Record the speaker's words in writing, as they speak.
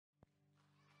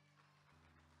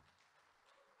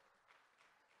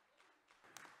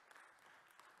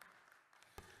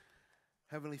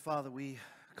Heavenly Father, we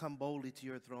come boldly to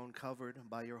your throne covered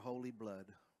by your holy blood.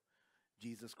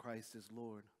 Jesus Christ is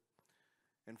Lord.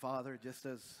 And Father, just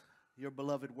as your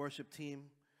beloved worship team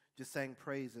just sang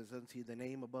praises unto the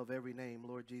name above every name,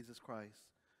 Lord Jesus Christ,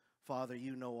 Father,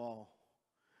 you know all.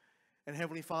 And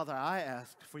Heavenly Father, I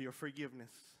ask for your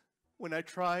forgiveness when I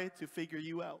try to figure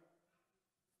you out.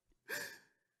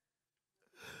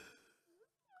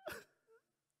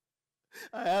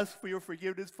 I ask for your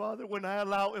forgiveness, Father, when I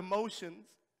allow emotions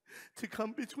to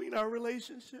come between our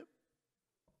relationship.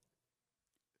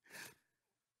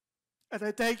 And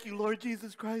I thank you, Lord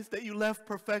Jesus Christ, that you left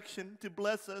perfection to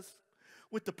bless us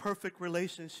with the perfect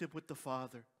relationship with the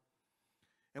Father.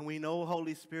 And we know,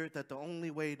 Holy Spirit, that the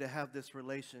only way to have this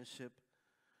relationship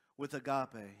with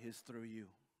Agape is through you.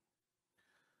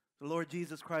 The Lord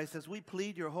Jesus Christ, as we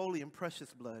plead your holy and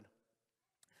precious blood,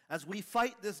 as we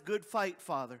fight this good fight,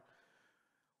 Father,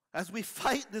 as we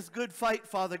fight this good fight,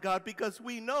 Father God, because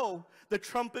we know the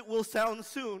trumpet will sound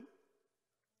soon.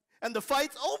 And the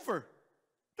fight's over.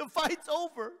 The fight's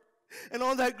over. And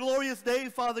on that glorious day,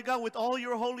 Father God, with all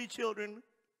your holy children,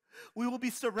 we will be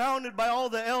surrounded by all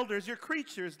the elders, your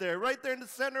creatures there, right there in the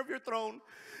center of your throne.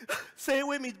 Say it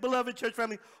with me, beloved church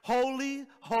family. Holy,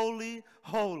 holy,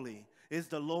 holy is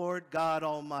the Lord God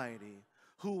Almighty,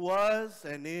 who was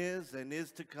and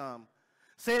is to come.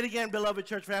 Say it again, beloved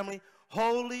church family.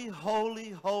 Holy, holy,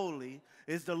 holy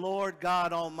is the Lord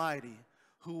God Almighty,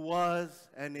 who was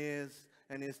and is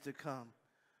to come.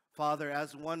 Father,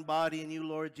 as one body in you,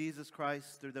 Lord Jesus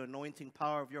Christ, through the anointing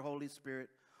power of your Holy Spirit,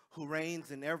 who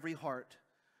reigns in every heart,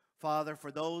 Father,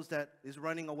 for those that is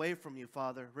running away from you,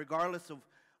 Father, regardless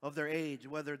of their age,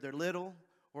 whether they're little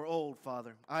or old,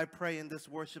 Father, I pray in this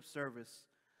worship service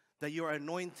that your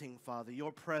anointing, Father,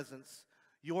 your presence,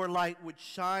 your light would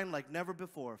shine like never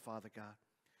before, Father God.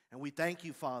 And we thank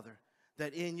you, Father,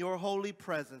 that in your holy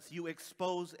presence you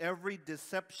expose every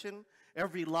deception,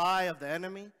 every lie of the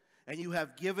enemy, and you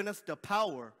have given us the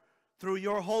power through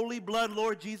your holy blood,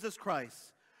 Lord Jesus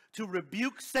Christ, to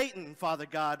rebuke Satan, Father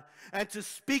God, and to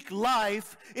speak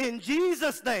life in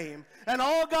Jesus' name. And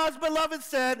all God's beloved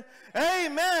said,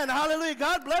 amen. Hallelujah.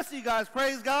 God bless you guys.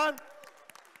 Praise God.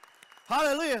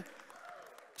 Hallelujah.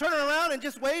 Turn around and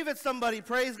just wave at somebody.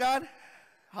 Praise God.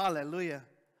 Hallelujah.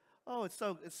 Oh, it's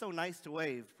so nice to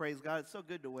wave. Praise God. It's so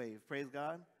good to wave. Praise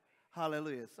God.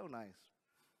 Hallelujah. It's so nice.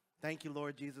 Thank you,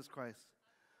 Lord Jesus Christ.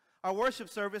 Our worship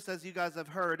service, as you guys have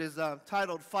heard, is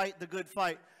titled Fight the Good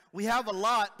Fight. We have a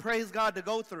lot, praise God, to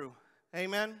go through.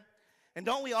 Amen. And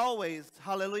don't we always,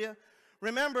 hallelujah,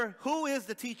 remember, who is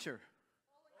the teacher?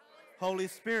 Holy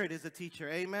Spirit is the teacher.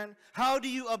 Amen. How do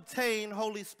you obtain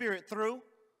Holy Spirit? Through?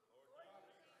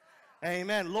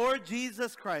 Amen. Lord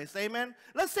Jesus Christ. Amen.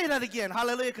 Let's say that again.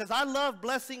 Hallelujah. Because I love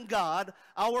blessing God,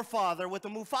 our Father, with a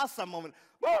Mufasa moment.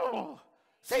 Oh,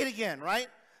 say it again, right?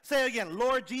 Say it again.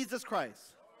 Lord Jesus Christ.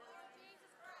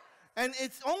 And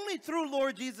it's only through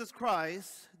Lord Jesus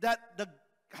Christ that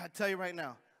I tell you right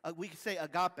now, we can say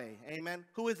agape. Amen.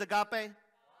 Who is agape?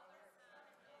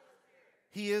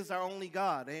 He is our only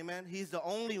God. Amen. He's the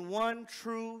only one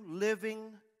true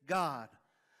living God.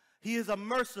 He is a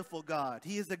merciful God.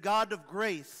 He is a God of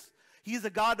grace. He is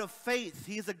a God of faith.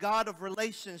 He is a God of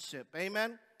relationship.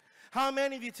 Amen. How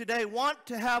many of you today want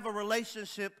to have a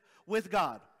relationship with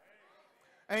God?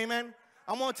 Amen.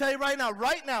 I'm going to tell you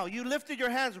right now, you lifted your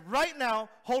hands right now,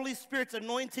 Holy Spirit's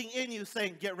anointing in you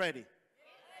saying, get ready.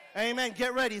 Amen.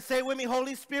 Get ready. Say it with me,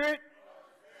 Holy Spirit,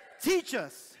 teach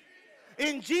us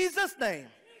in Jesus' name.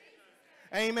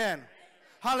 Amen.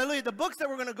 Hallelujah. The books that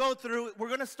we're going to go through, we're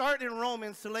going to start in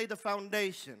Romans to lay the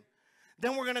foundation.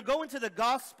 Then we're going to go into the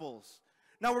Gospels.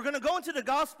 Now we're going to go into the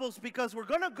Gospels because we're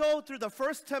going to go through the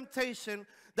first temptation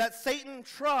that Satan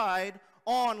tried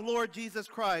on Lord Jesus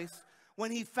Christ when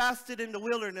he fasted in the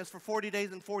wilderness for 40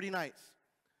 days and 40 nights.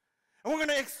 And we're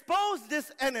going to expose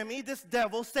this enemy, this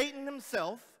devil, Satan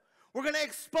himself. We're going to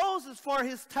expose as far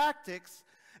his tactics.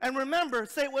 And remember,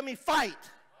 say it with me, fight.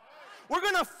 We're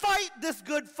going to fight this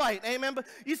good fight. Amen. But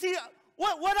you see,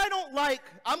 what I don't like,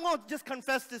 I'm going to just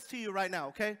confess this to you right now,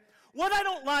 okay? What I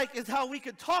don't like is how we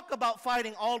could talk about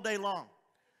fighting all day long.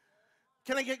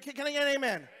 Can I get an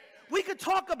amen? We could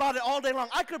talk about it all day long.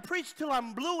 I could preach till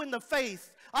I'm blue in the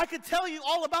face. I could tell you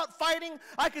all about fighting.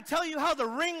 I could tell you how the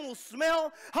ring will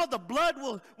smell, how the blood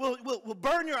will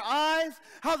burn your eyes,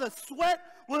 how the sweat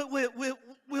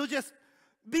will just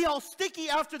be all sticky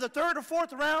after the third or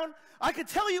fourth round. I could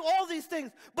tell you all these things,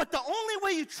 but the only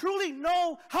way you truly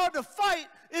know how to fight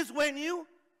is when you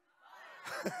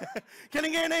can I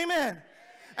get an amen?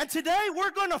 And today we're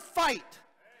going to fight.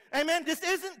 Amen. This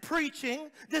isn't preaching.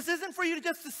 This isn't for you to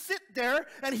just to sit there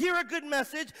and hear a good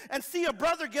message and see a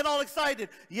brother get all excited.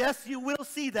 Yes, you will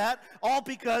see that, all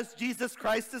because Jesus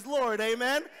Christ is Lord.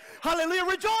 Amen. Hallelujah.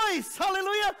 Rejoice.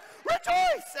 Hallelujah.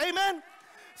 Rejoice. Amen.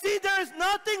 See, there is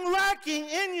nothing lacking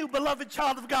in you, beloved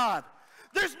child of God.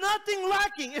 There's nothing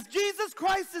lacking. If Jesus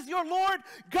Christ is your Lord,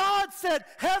 God said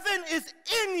heaven is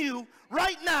in you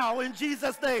right now in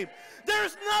Jesus' name.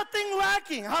 There's nothing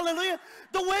lacking. Hallelujah.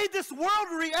 The way this world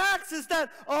reacts is that,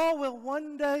 oh, well,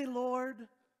 one day, Lord.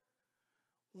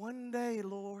 One day,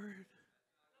 Lord.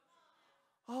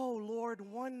 Oh, Lord,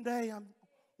 one day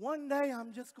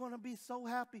I'm just going to be so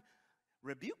happy.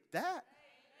 Rebuke that.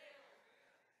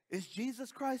 Is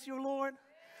Jesus Christ your Lord?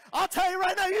 I'll tell you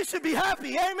right now, you should be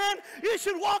happy. Amen. You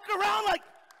should walk around like.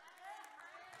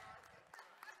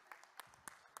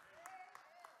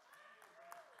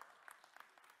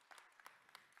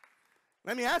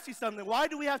 Let me ask you something. Why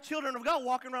do we have children of God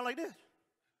walking around like this?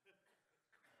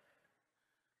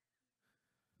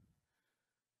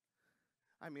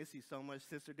 I miss you so much,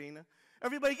 Sister Dina.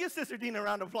 Everybody give Sister Dina a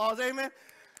round of applause. Amen.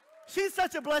 She's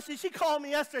such a blessing. She called me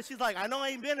yesterday. She's like, I know I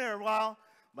ain't been there a while,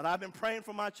 but I've been praying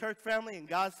for my church family, and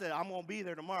God said I'm going to be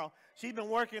there tomorrow. She's been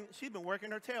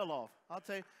working her tail off. I'll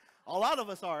tell you, a lot of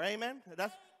us are. Amen.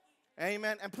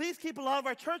 Amen. And please keep a lot of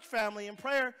our church family in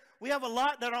prayer. We have a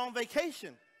lot that are on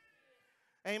vacation.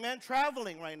 Amen.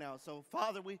 Traveling right now. So,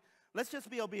 Father, let's just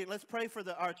be obedient. Let's pray for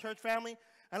our church family,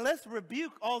 and let's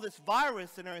rebuke all this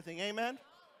virus and everything. Amen.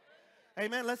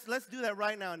 Amen. Let's do that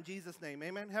right now in Jesus' name.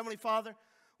 Amen. Heavenly Father,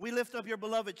 we lift up your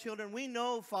beloved children. We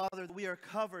know, Father, that we are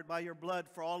covered by your blood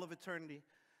for all of eternity.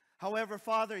 However,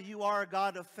 Father, you are a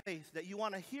God of faith, that you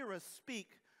want to hear us speak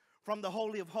from the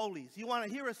Holy of Holies. You want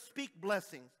to hear us speak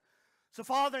blessings. So,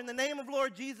 Father, in the name of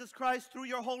Lord Jesus Christ, through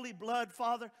your holy blood,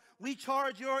 Father, we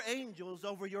charge your angels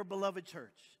over your beloved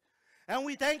church. And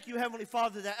we thank you, Heavenly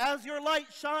Father, that as your light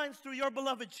shines through your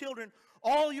beloved children,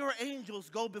 all your angels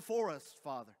go before us,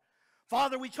 Father.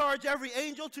 Father, we charge every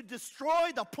angel to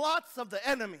destroy the plots of the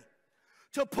enemy,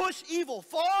 to push evil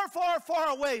far, far, far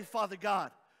away, Father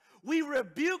God. We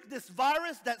rebuke this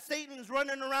virus that Satan is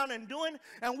running around and doing,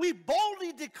 and we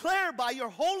boldly declare by your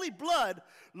holy blood,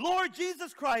 Lord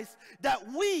Jesus Christ, that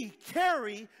we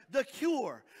carry the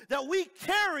cure, that we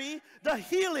carry the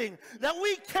healing, that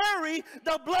we carry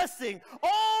the blessing,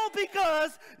 all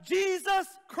because Jesus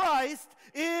Christ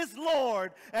is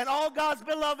Lord. And all God's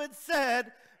beloved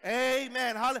said,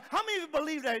 amen. How many of you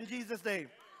believe that in Jesus' name?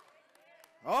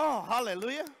 Oh,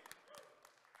 hallelujah.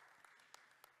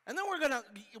 And then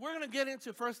we're gonna get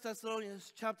into 1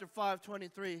 Thessalonians chapter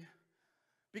 5:23,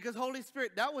 because Holy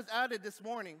Spirit, that was added this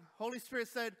morning. Holy Spirit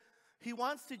said he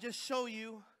wants to just show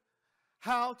you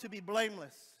how to be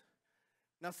blameless.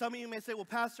 Now, some of you may say, well,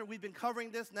 Pastor, we've been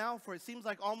covering this now for it seems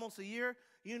like almost a year.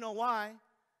 You know why?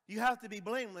 You have to be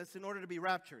blameless in order to be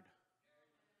raptured.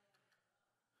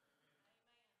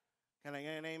 Can I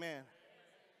get an amen?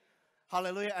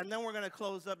 Hallelujah. And then we're going to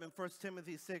close up in 1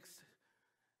 Timothy 6.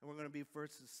 And we're going to be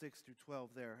verses 6 through 12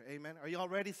 there. Amen. Are you all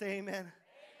ready? Say amen. Amen.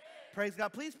 Praise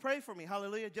God. Please pray for me.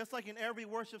 Hallelujah. Just like in every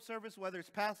worship service, whether it's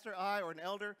pastor, I, or an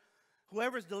elder,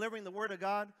 whoever's delivering the word of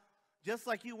God, just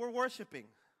like you, we're worshiping.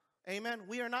 Amen.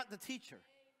 We are not the teacher.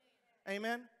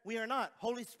 Amen. We are not.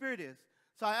 Holy Spirit is.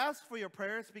 So I ask for your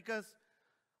prayers, because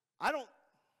I don't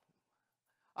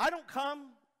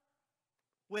come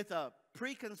with a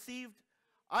preconceived,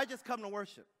 I just come to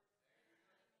worship.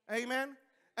 Amen.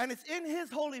 And it's in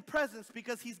his holy presence,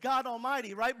 because he's God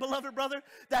Almighty, right, beloved brother,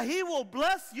 that he will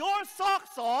bless your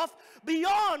socks off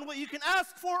beyond what you can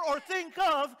ask for or think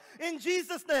of in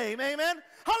Jesus' name. Amen.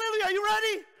 Hallelujah. Are you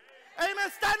ready?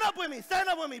 Amen. Stand up with me. Stand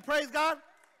up with me. Praise God.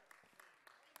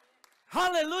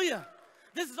 Hallelujah.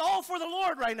 This is all for the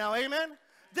Lord right now. Amen.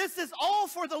 This is all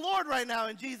for the Lord right now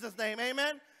in Jesus' name.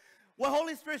 Amen. What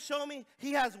Holy Spirit showed me,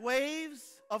 he has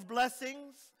waves of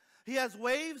blessings. He has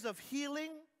waves of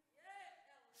healing.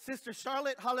 Sister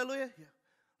Charlotte, hallelujah.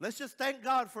 Let's just thank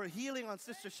God for healing on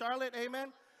Sister Charlotte,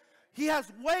 amen. He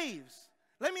has waves.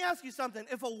 Let me ask you something.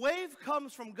 If a wave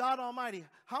comes from God Almighty,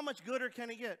 how much gooder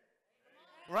can it get?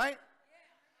 Right?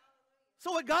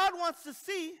 So what God wants to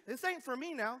see, this ain't for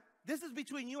me now. This is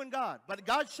between you and God. But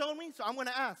God showed me, so I'm going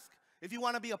to ask. If you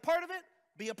want to be a part of it,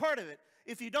 be a part of it.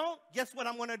 If you don't, guess what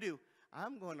I'm going to do?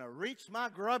 I'm going to reach my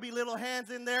grubby little hands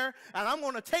in there, and I'm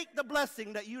going to take the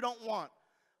blessing that you don't want.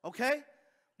 Okay?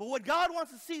 But what God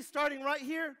wants to see starting right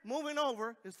here, moving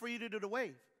over, is for you to do the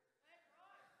wave.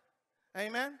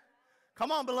 Amen?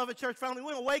 Come on, beloved church family.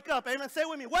 We're going to wake up. Amen? Say it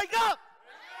with me. Wake up!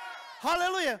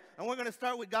 Hallelujah. And we're going to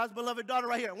start with God's beloved daughter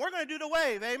right here. And we're going to do the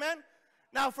wave. Amen?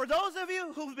 Now, for those of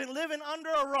you who've been living under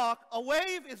a rock, a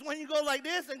wave is when you go like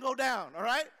this and go down, all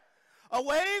right? A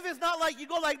wave is not like you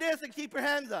go like this and keep your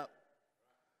hands up.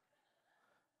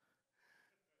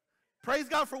 Praise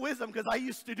God for wisdom, because I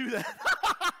used to do that.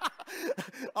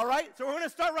 All right? So we're going to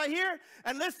start right here.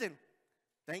 And listen.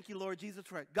 Thank you, Lord Jesus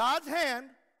Christ. God's hand.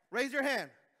 Raise your hand.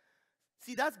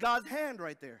 See, that's God's hand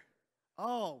right there.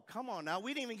 Oh, come on now.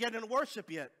 We didn't even get into worship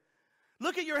yet.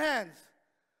 Look at your hands.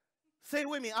 Say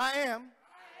with me, I am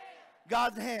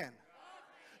God's hand.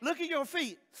 Look at your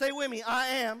feet. Say with me, I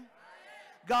am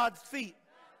God's feet.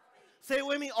 Say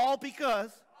with me, all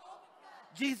because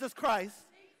Jesus Christ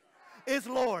is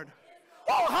Lord.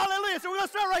 Oh, hallelujah. So we're going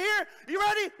to start right here. You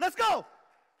ready? Let's go.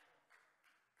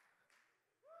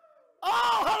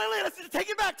 Oh, hallelujah. Let's take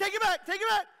it back. Take it back. Take it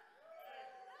back.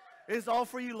 It's all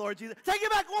for you, Lord Jesus. Take it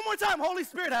back one more time. Holy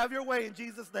Spirit, have your way in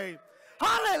Jesus' name.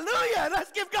 Hallelujah.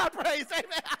 Let's give God praise.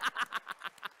 Amen.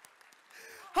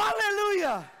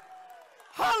 Hallelujah.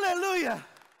 Hallelujah.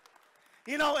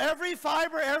 You know, every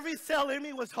fiber, every cell in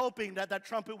me was hoping that that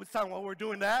trumpet would sound while we're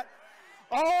doing that.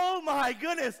 Oh, my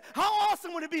goodness. How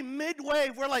awesome would it be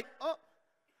mid-wave? We're like, oh,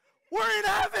 we're in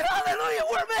heaven. Hallelujah.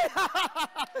 We're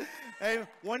made. Hey,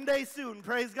 one day soon.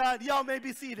 Praise God. Y'all may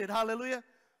be seated. Hallelujah.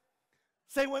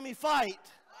 Say with me, fight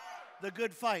the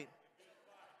good fight.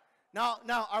 Now,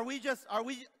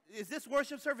 is this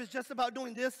worship service just about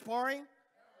doing this, sparring?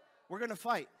 We're going to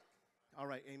fight. All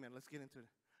right, amen. Let's get into it.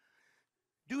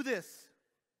 Do this.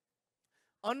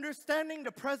 Understanding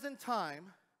the present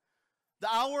time, the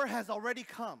hour has already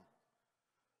come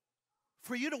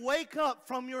for you to wake up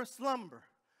from your slumber,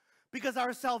 because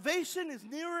our salvation is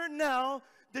nearer now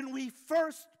than we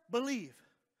first believe.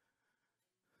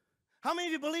 How many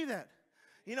of you believe that?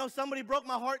 You know, somebody broke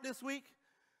my heart this week.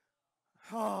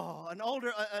 Oh, an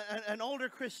older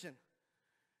Christian.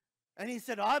 And he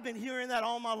said, I've been hearing that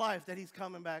all my life, that he's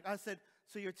coming back. I said,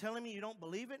 so you're telling me you don't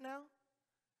believe it now?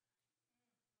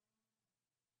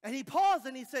 And he paused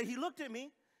and he said, he looked at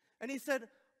me and he said,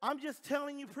 I'm just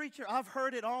telling you, preacher, I've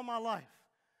heard it all my life.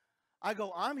 I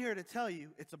go, I'm here to tell you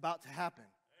it's about to happen.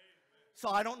 So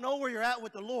I don't know where you're at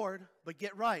with the Lord, but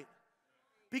get right.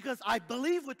 Because I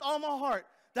believe with all my heart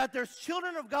that there's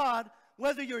children of God,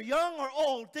 whether you're young or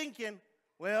old, thinking,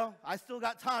 well, I still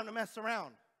got time to mess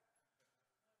around.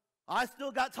 I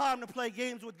still got time to play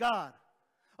games with God.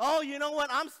 Oh, you know what?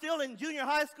 I'm still in junior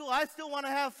high school. I still want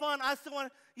to have fun. I still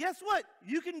want to. Guess what?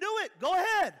 You can do it. Go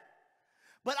ahead.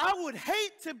 But I would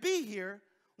hate to be here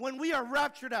when we are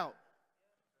raptured out.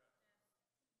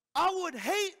 I would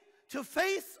hate to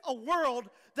face a world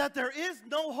that there is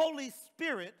no Holy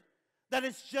Spirit, that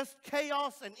it's just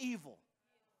chaos and evil.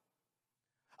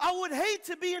 I would hate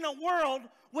to be in a world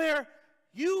where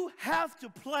you have to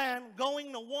plan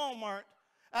going to Walmart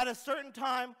at a certain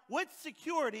time with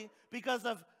security because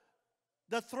of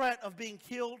the threat of being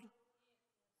killed,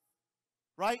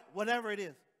 right? Whatever it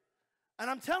is. And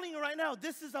I'm telling you right now,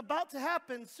 this is about to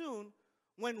happen soon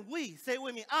when we, say it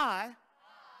with me,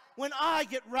 when I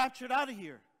get raptured out of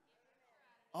here.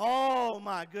 Oh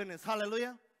my goodness,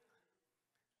 hallelujah.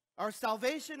 Our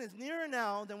salvation is nearer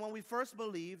now than when we first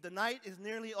believed. The night is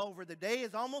nearly over. The day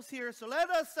is almost here. So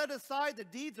let us set aside the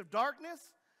deeds of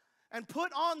darkness and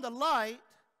put on the light,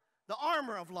 the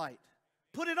armor of light.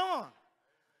 Put it on.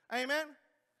 Amen.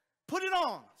 Put it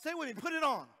on. Say it with me, put it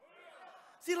on.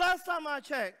 See, last time I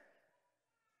checked,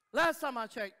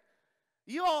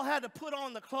 you all had to put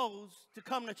on the clothes to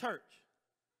come to church.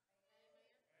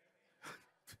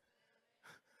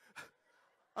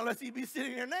 Unless you'd be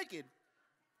sitting here naked.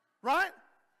 Right?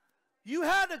 You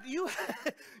had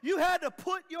to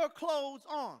put your clothes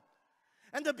on.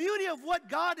 And the beauty of what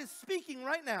God is speaking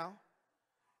right now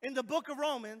in the book of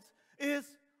Romans is,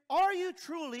 are you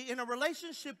truly in a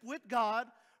relationship with God,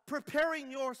 preparing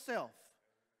yourself?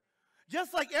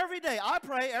 Just like every day, I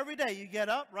pray every day. You get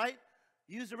up, right?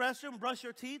 Use the restroom, brush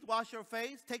your teeth, wash your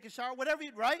face, take a shower, whatever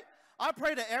you, right? I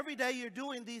pray that every day you're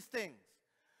doing these things.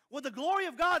 Well, the glory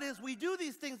of God is we do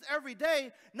these things every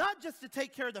day, not just to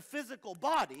take care of the physical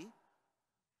body,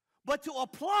 but to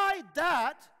apply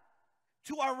that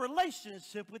to our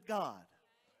relationship with God.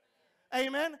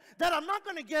 Amen? That I'm not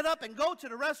going to get up and go to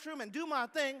the restroom and do my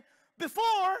thing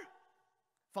before,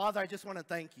 Father, I just want to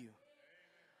thank you.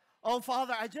 Oh,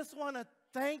 Father, I just want to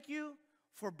thank you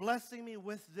for blessing me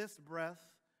with this breath,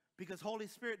 because Holy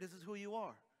Spirit, this is who you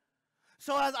are.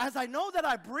 So as I know that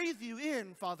I breathe you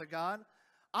in, Father God,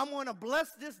 I'm going to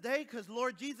bless this day because,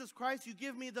 Lord Jesus Christ, you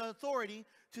give me the authority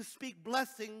to speak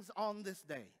blessings on this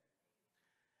day.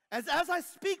 As I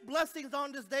speak blessings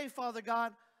on this day, Father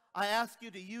God, I ask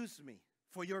you to use me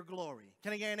for your glory.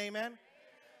 Can I get an amen?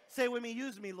 Say with me,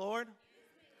 use me, Lord,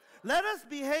 Let us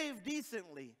behave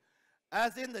decently,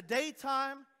 as in the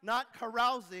daytime, not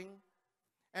carousing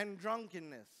and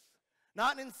drunkenness,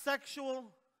 not in sexual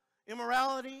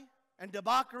immorality and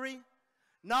debauchery,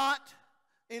 not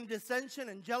in dissension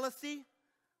and jealousy.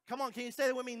 Come on, can you say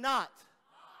that with me? Not.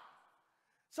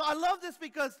 So I love this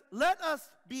because let us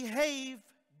behave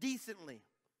decently.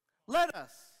 Let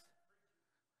us.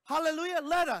 Hallelujah,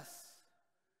 let us.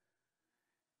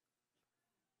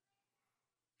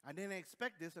 I didn't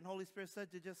expect this, and Holy Spirit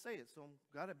said to just say it, so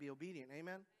I've got to be obedient.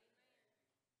 Amen?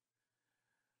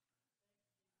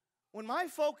 When my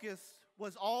focus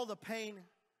was all the pain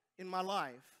in my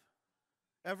life,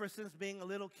 ever since being a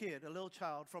little kid, a little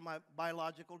child from my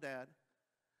biological dad,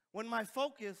 when my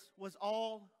focus was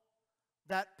all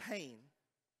that pain,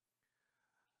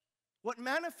 what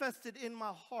manifested in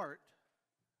my heart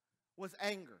was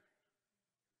anger.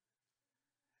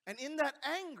 And in that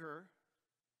anger,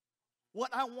 what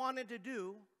I wanted to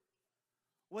do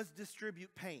was distribute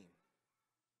pain.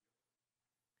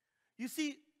 You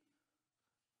see,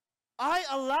 I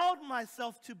allowed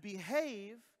myself to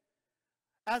behave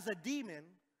as a demon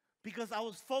because I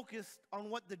was focused on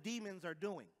what the demons are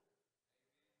doing.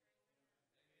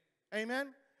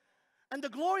 Amen? And the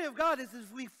glory of God is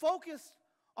if we focus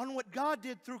on what God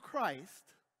did through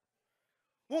Christ,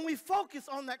 when we focus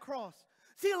on that cross.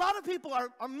 See, a lot of people are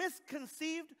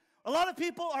misconceived. A lot of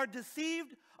people are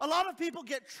deceived. A lot of people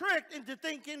get tricked into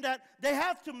thinking that they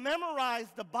have to memorize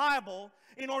the Bible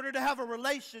in order to have a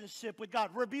relationship with God.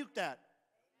 Rebuke that.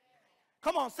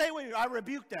 Come on, say it with me. I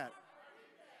rebuke that.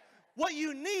 What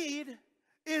you need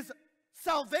is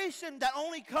salvation that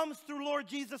only comes through Lord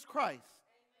Jesus Christ.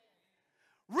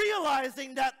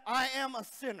 Realizing that I am a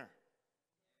sinner.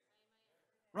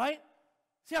 Right?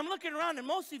 See, I'm looking around and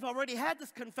most of you have already had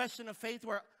this confession of faith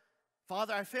where,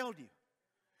 Father, I failed you.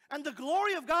 And the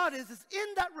glory of God is in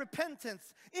that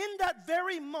repentance, in that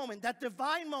very moment, that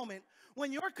divine moment,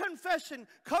 when your confession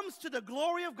comes to the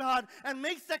glory of God and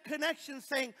makes that connection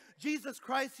saying, Jesus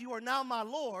Christ, you are now my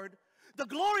Lord. The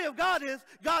glory of God is,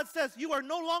 God says, you are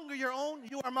no longer your own,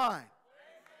 you are mine.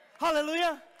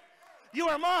 Hallelujah. You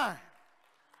are mine.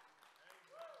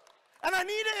 And I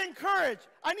need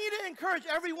to encourage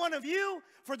every one of you,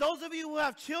 for those of you who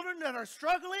have children that are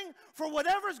struggling, for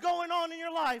whatever's going on in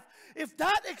your life, if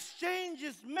that exchange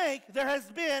is made, there has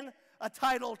been a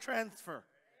title transfer.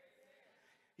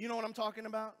 You know what I'm talking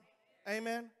about?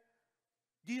 Amen?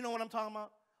 Do you know what I'm talking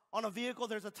about? On a vehicle,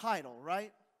 there's a title,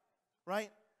 right?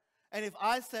 Right? And if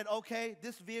I said, okay,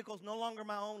 this vehicle is no longer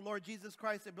my own, Lord Jesus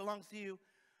Christ, it belongs to you.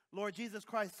 Lord Jesus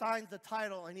Christ signs the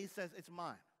title and he says, it's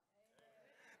mine.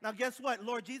 Now guess what?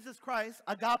 Lord Jesus Christ,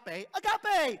 Agape,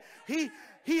 he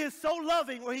is so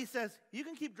loving where he says, you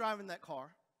can keep driving that car,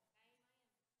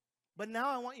 but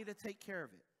now I want you to take care of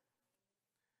it.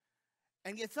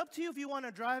 And it's up to you if you want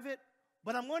to drive it,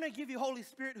 but I'm going to give you Holy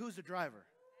Spirit who's the driver.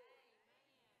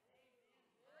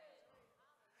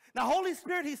 Now Holy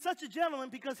Spirit, he's such a gentleman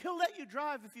because he'll let you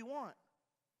drive if you want.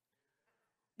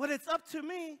 But it's up to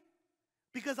me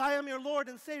because I am your Lord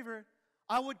and Savior.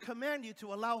 I would command you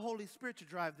to allow Holy Spirit to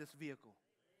drive this vehicle.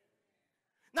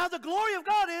 Now the glory of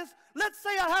God is, let's say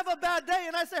I have a bad day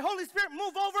and I say, Holy Spirit,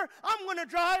 move over. I'm going to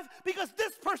drive because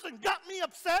this person got me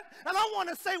upset and I want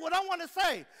to say what I want to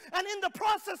say. And in the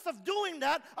process of doing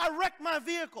that, I wreck my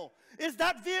vehicle. Is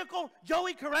that vehicle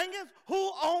Joey Karangas?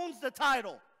 Who owns the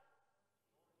title?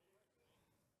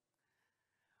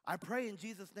 I pray in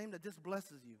Jesus' name that this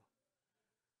blesses you.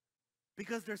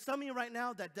 Because there's some of you right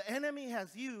now that the enemy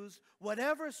has used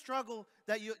whatever struggle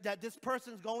that this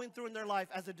person's going through in their life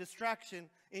as a distraction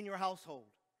in your household.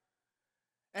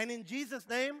 And in Jesus'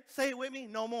 name, say it with me,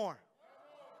 no more.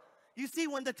 You see,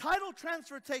 when the title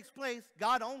transfer takes place,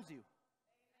 God owns you.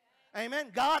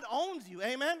 Amen. God owns you.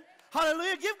 Amen.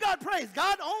 Hallelujah. Give God praise.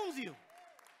 God owns you.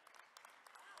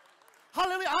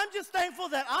 Hallelujah. I'm just thankful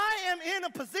that I am in a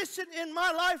position in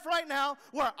my life right now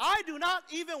where I do not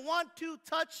even want to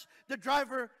touch the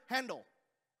driver handle.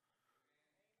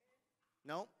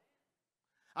 No.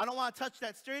 I don't want to touch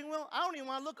that steering wheel. I don't even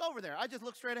want to look over there. I just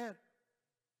look straight ahead.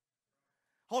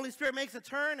 Holy Spirit makes a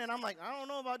turn, and I'm like, I don't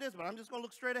know about this, but I'm just going to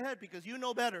look straight ahead because you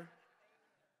know better.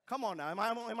 Come on now. Am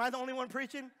I the only one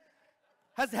preaching?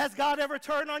 Has God ever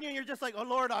turned on you and you're just like, oh,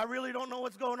 Lord, I really don't know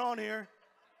what's going on here.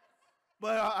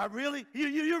 But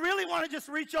you really want to just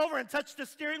reach over and touch the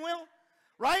steering wheel,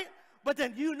 right? But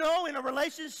then you know in a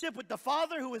relationship with the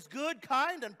Father who is good,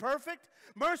 kind, and perfect,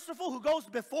 merciful, who goes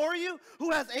before you,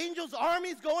 who has angels,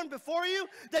 armies going before you,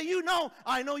 that you know,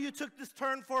 I know you took this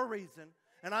turn for a reason,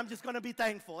 and I'm just going to be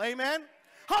thankful. Amen?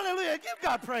 Hallelujah. Give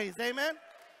God praise. Amen?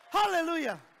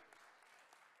 Hallelujah.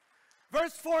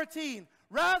 Verse 14,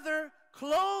 rather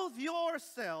clothe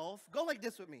yourself. Go like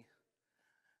this with me.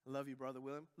 I love you, Brother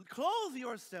William. Clothe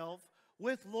yourself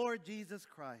with Lord Jesus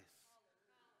Christ.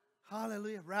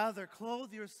 Hallelujah. Rather,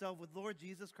 clothe yourself with Lord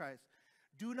Jesus Christ.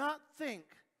 Do not think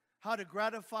how to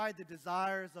gratify the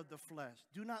desires of the flesh.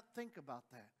 Do not think about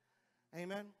that.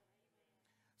 Amen.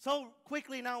 So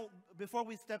quickly now, before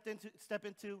we step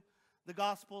into the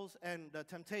Gospels and the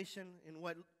temptation in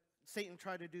what Satan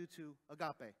tried to do to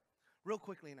Agape. Real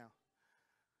quickly now.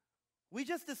 We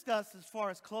just discussed as far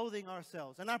as clothing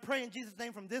ourselves. And I pray in Jesus'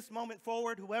 name from this moment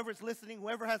forward, whoever's listening,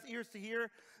 whoever has ears to hear,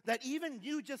 that even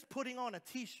you just putting on a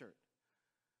t-shirt,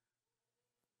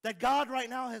 that God right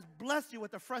now has blessed you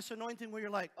with a fresh anointing where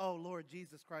you're like, oh, Lord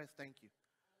Jesus Christ, thank you.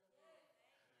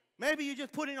 Maybe you're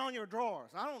just putting on your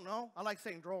drawers. I don't know. I like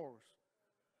saying drawers.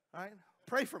 Right?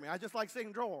 Pray for me. I just like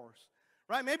saying drawers.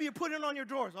 Right? Maybe you're putting on your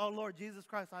drawers. Oh, Lord Jesus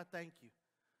Christ, I thank you.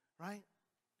 Right?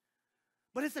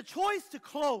 But it's a choice to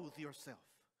clothe yourself.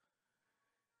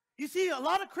 You see, a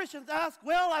lot of Christians ask,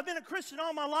 well, I've been a Christian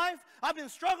all my life. I've been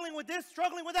struggling with this,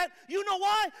 struggling with that. You know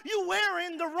why? You're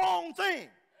wearing the wrong thing.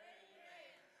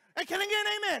 And can I get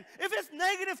an amen? If it's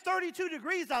negative 32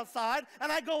 degrees outside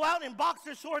and I go out in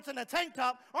boxer shorts and a tank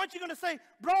top, aren't you going to say,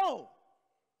 bro,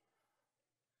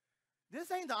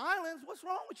 this ain't the islands. What's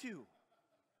wrong with you?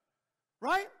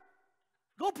 Right?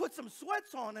 Go put some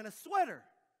sweats on and a sweater.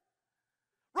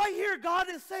 Right here, God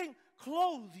is saying,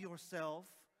 clothe yourself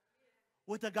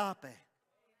with agape.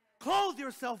 Clothe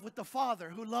yourself with the Father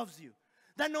who loves you.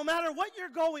 That no matter what you're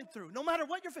going through, no matter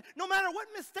what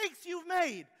mistakes you've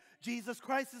made, Jesus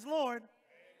Christ is Lord.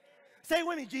 Say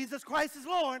with me, Jesus Christ is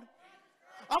Lord.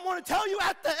 I want to tell you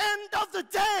at the end of the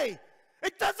day,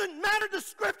 it doesn't matter the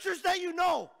scriptures that you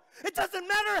know. It doesn't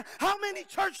matter how many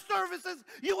church services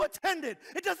you attended.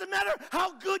 It doesn't matter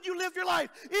how good you live your life.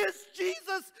 Is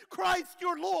Jesus Christ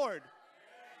your Lord?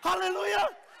 Hallelujah.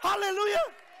 Hallelujah.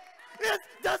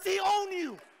 Does he own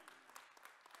you?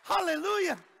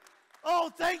 Hallelujah.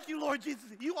 Oh, thank you, Lord Jesus.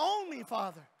 You own me,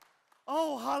 Father.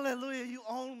 Oh, hallelujah. You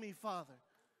own me, Father.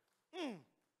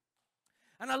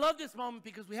 And I love this moment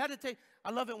because we had to take,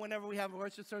 I love it whenever we have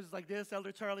worship services like this,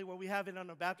 Elder Charlie, where we have it on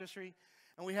the baptistry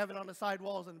and we have it on the side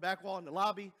walls and the back wall in the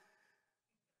lobby.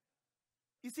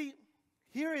 You see,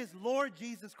 here is Lord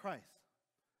Jesus Christ,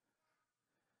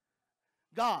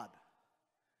 God.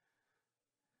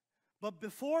 But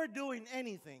before doing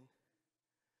anything,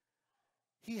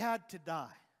 he had to die.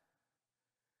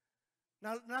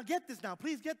 Now get this now.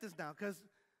 Please get this now, because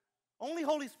only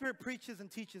Holy Spirit preaches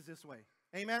and teaches this way.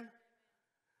 Amen?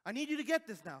 I need you to get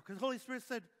this now, because Holy Spirit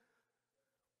said,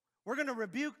 we're going to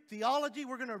rebuke theology.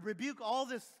 We're going to rebuke all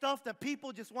this stuff that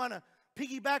people just want to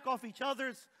piggyback off each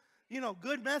other's,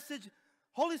 good message.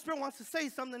 Holy Spirit wants to say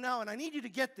something now, and I need you to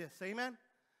get this. Amen?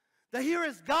 That here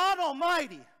is God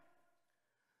Almighty,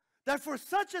 that for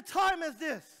such a time as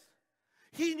this,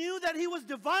 he knew that he was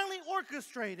divinely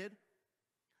orchestrated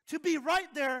to be right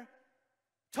there,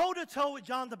 toe-to-toe with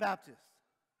John the Baptist.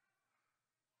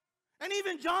 And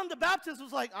even John the Baptist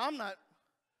was like, I'm not.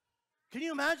 Can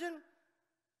you imagine?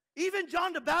 Even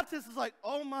John the Baptist is like,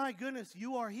 oh my goodness,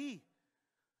 you are he.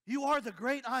 You are the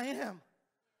great I am.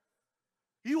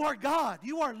 You are God.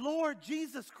 You are Lord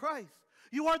Jesus Christ.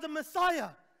 You are the Messiah.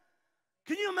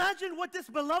 Can you imagine what this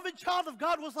beloved child of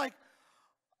God was like?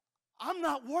 I'm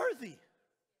not worthy.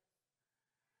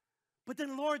 But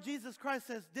then Lord Jesus Christ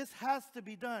says, this has to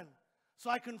be done so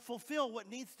I can fulfill what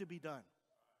needs to be done.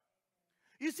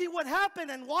 You see, what happened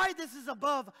and why this is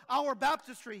above our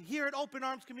baptistry here at Open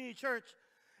Arms Community Church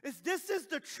is this is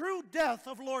the true death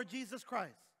of Lord Jesus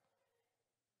Christ.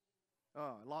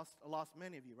 Oh, I lost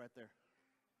many of you right there.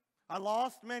 I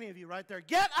lost many of you right there.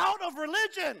 Get out of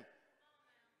religion.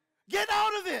 Get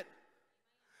out of it.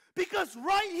 Because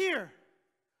right here,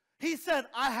 he said,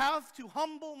 I have to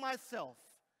humble myself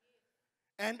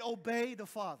and obey the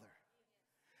Father.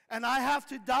 And I have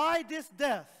to die this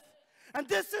death. And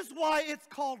this is why it's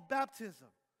called baptism.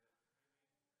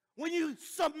 When you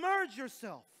submerge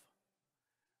yourself,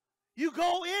 you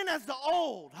go in as the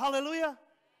old, hallelujah,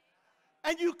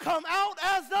 and you come out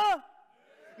as the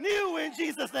new in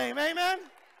Jesus' name, amen?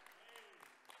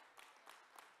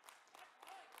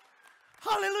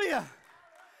 Hallelujah.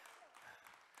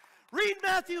 Read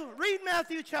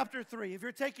Matthew chapter 3. If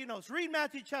you're taking notes, read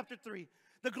Matthew chapter 3.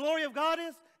 The glory of God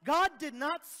is, God did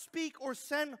not speak or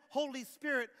send Holy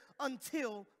Spirit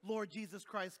until Lord Jesus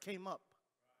Christ came up.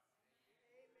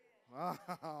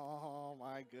 Oh,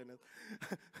 my goodness.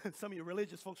 Some of you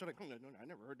religious folks are like, no, I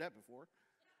never heard that before.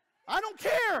 I don't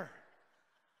care.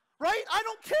 Right? I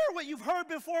don't care what you've heard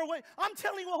before. I'm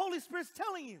telling you what Holy Spirit's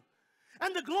telling you.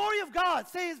 And the glory of God,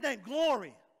 say his name,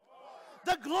 glory.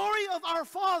 The glory of our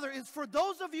Father is for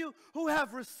those of you who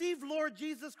have received Lord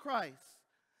Jesus Christ.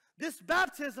 This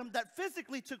baptism that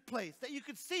physically took place, that you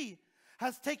could see,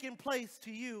 has taken place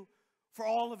to you for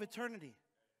all of eternity.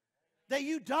 That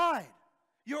you died.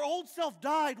 Your old self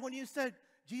died when you said,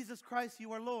 Jesus Christ,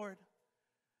 you are Lord.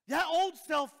 That old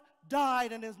self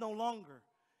died and is no longer.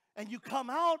 And you come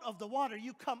out of the water.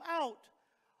 You come out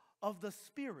of the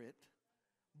Spirit,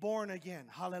 born again.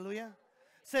 Hallelujah.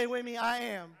 Say with me, I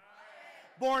am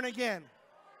born again.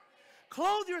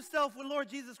 Clothe yourself with Lord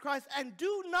Jesus Christ and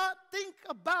do not think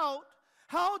about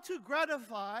how to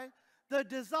gratify the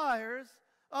desires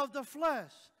of the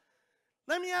flesh.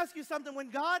 Let me ask you something. When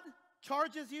God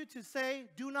charges you to say,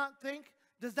 do not think,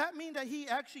 does that mean that He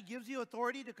actually gives you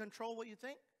authority to control what you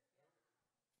think?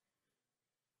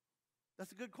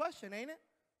 That's a good question, ain't it?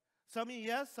 Some of you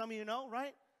yes, some of you no,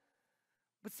 right?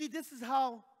 But see, this is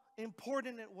how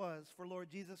important it was for Lord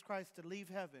Jesus Christ to leave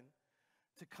heaven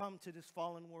to come to this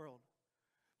fallen world.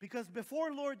 Because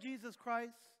before Lord Jesus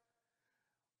Christ,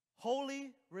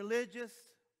 holy, religious,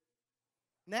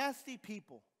 nasty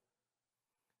people,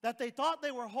 that they thought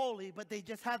they were holy, but they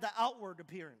just had the outward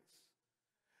appearance.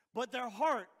 But their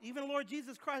heart, even Lord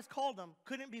Jesus Christ called them,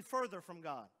 couldn't be further from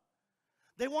God.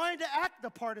 They wanted to act the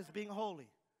part as being holy,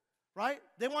 right?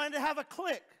 They wanted to have a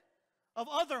clique of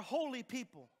other holy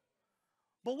people.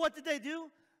 But what did they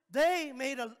do? They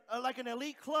made like an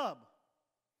elite club.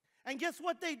 And guess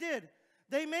what they did?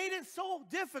 They made it so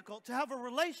difficult to have a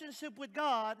relationship with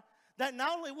God that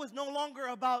not only was no longer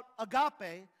about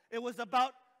agape, it was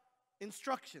about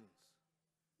instructions.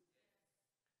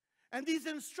 And these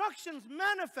instructions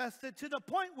manifested to the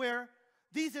point where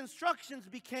these instructions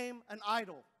became an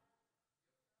idol.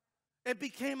 It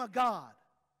became a god.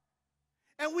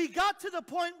 And we got to the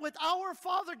point with our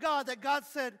Father God that God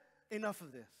said, enough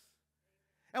of this.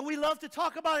 And we love to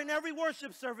talk about in every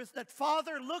worship service that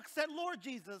Father looks at Lord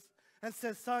Jesus and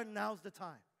says, son, now's the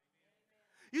time.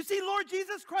 You see, Lord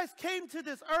Jesus Christ came to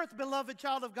this earth, beloved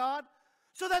child of God,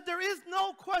 so that there is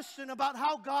no question about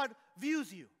how God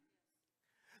views you.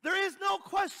 There is no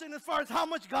question as far as how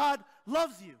much God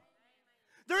loves you.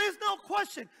 There is no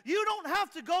question. You don't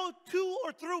have to go to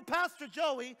or through Pastor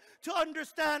Joey to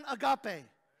understand agape.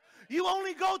 You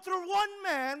only go through one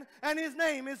man, and his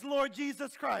name is Lord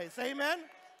Jesus Christ. Amen?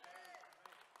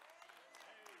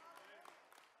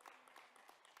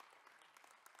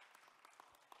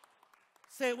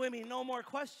 Say it with me, no more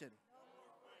question.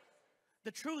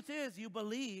 The truth is, you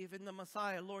believe in the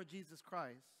Messiah, Lord Jesus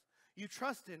Christ. You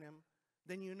trust in Him,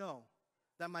 then you know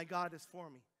that my God is for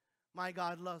me. My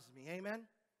God loves me. Amen?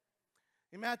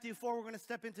 In Matthew 4, we're going to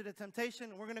step into the temptation,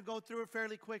 and we're going to go through it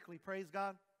fairly quickly. Praise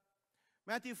God.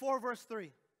 Matthew 4, verse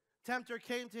 3. Tempter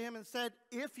came to Him and said,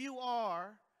 if you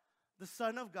are the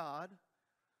Son of God,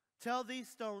 tell these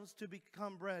stones to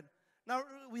become bread. Now,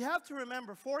 we have to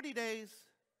remember 40 days,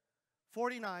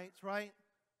 40 nights, right?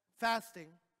 Fasting.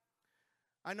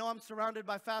 I know I'm surrounded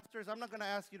by fasters. I'm not going to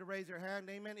ask you to raise your hand.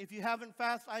 Amen. If you haven't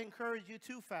fasted, I encourage you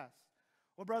to fast.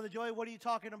 Well, Brother Joey, what are you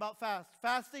talking about fast?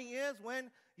 Fasting is when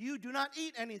you do not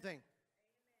eat anything.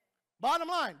 Bottom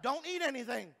line, don't eat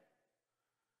anything.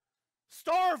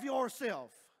 Starve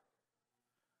yourself.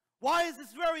 Why is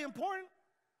this very important?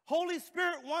 Holy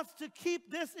Spirit wants to keep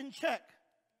this in check.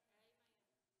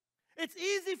 It's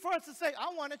easy for us to say,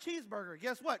 I want a cheeseburger.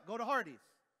 Guess what? Go to Hardee's.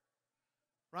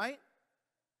 Right?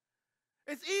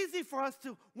 It's easy for us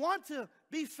to want to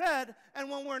be fed, and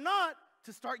when we're not,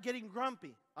 to start getting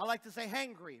grumpy. I like to say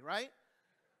hangry, right?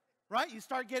 Right? You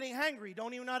start getting hangry.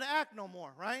 Don't even know how to act no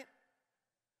more, right?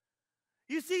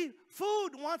 You see,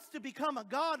 food wants to become a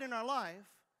god in our life,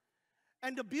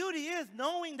 and the beauty is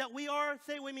knowing that we are,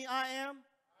 say with me, I am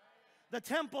the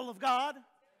temple of God.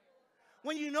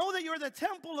 When you know that you're the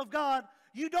temple of God,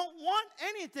 you don't want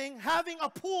anything having a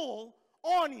pull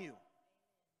on you.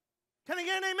 Can I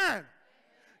get an amen?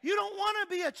 You don't want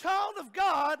to be a child of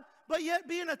God, but yet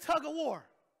be in a tug of war.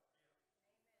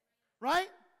 Right?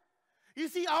 You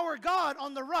see, our God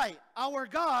on the right, our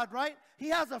God, right? He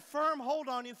has a firm hold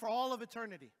on you for all of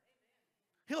eternity.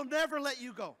 He'll never let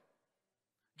you go.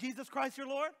 Jesus Christ your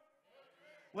Lord?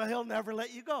 Well, He'll never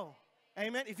let you go.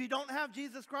 Amen. If you don't have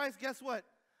Jesus Christ, guess what?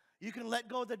 You can let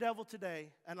go of the devil today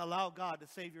and allow God to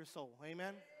save your soul.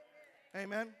 Amen?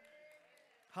 Amen?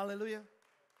 Hallelujah.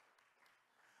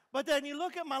 But then you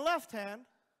look at my left hand.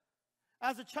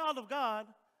 As a child of God,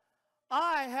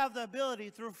 I have the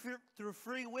ability through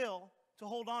free will to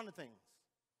hold on to things.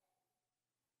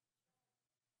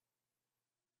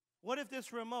 What if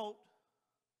this remote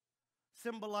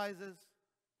symbolizes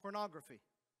pornography?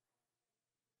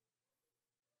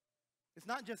 It's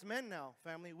not just men now,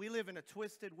 family. We live in a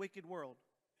twisted, wicked world.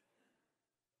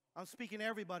 I'm speaking to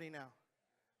everybody now.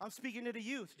 I'm speaking to the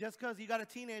youth. Just because you got a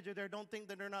teenager there, don't think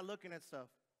that they're not looking at stuff.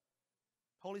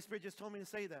 Holy Spirit just told me to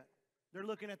say that. They're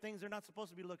looking at things they're not supposed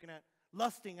to be looking at,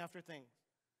 lusting after things.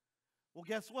 Well,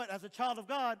 guess what? As a child of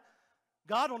God,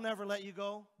 God will never let you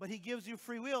go, but he gives you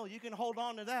free will. You can hold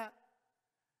on to that.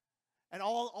 And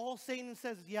all Satan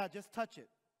says is, yeah, just touch it.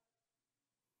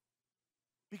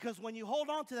 Because when you hold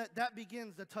on to that, that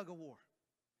begins the tug of war.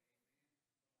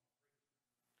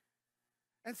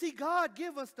 And see, God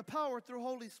give us the power through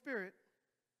Holy Spirit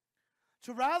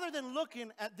to, rather than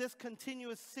looking at this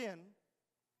continuous sin,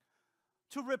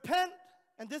 to repent.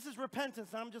 And this is repentance.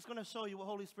 And I'm just going to show you what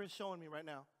Holy Spirit's showing me right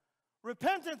now.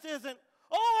 Repentance isn't,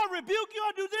 oh, I rebuke you,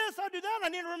 I do this, I do that, I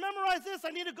need to memorize this,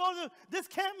 I need to go to this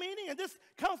camp meeting and this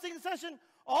counseling session.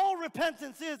 All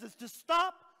repentance is to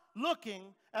stop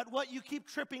looking at what you keep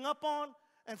tripping up on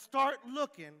and start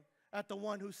looking at the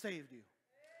one who saved you.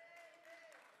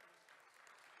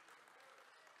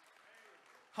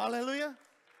 Hallelujah.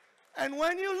 And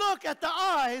when you look at the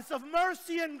eyes of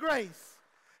mercy and grace,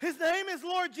 his name is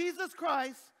Lord Jesus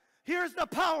Christ, here's the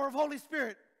power of Holy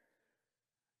Spirit.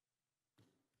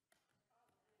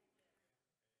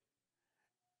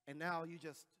 And now you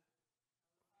just,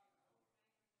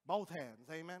 both hands,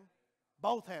 amen?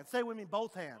 Both hands. Say with me,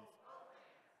 both hands.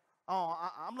 Oh,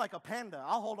 I'm like a panda.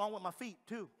 I'll hold on with my feet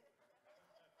too.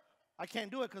 I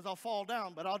can't do it because I'll fall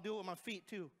down, but I'll do it with my feet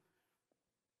too.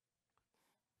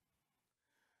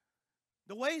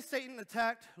 The way Satan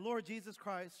attacked Lord Jesus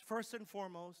Christ, first and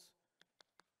foremost,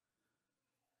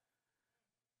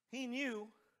 he knew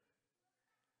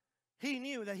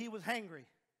that he was hangry,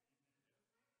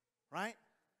 right?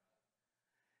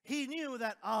 He knew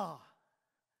that, I'm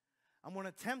going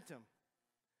to tempt him.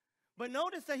 But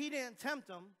notice that he didn't tempt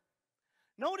him.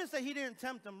 Notice that he didn't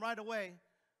tempt him right away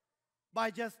by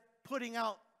just putting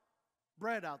out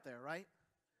bread out there, right?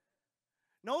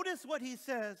 Notice what he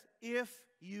says, if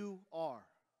you are.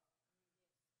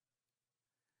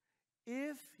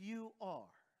 If you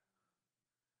are.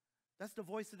 That's the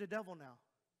voice of the devil now.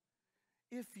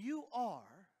 If you are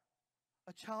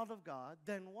a child of God,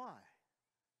 then why?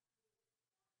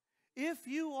 If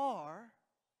you are,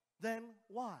 then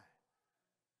why?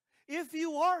 If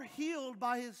you are healed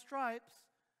by his stripes,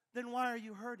 then why are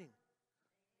you hurting?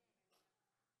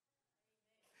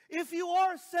 If you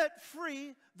are set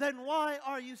free, then why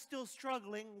are you still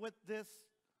struggling with this?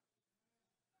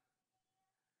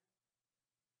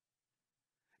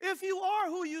 If you are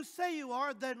who you say you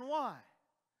are, then why?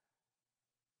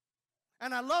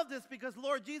 And I love this because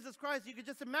Lord Jesus Christ, you could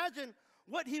just imagine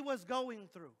what he was going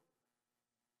through.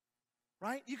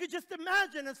 Right? You could just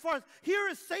imagine, as far as here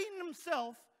is Satan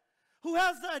himself who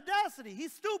has the audacity.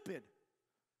 He's stupid.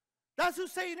 That's who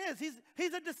Satan is.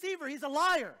 He's a deceiver. He's a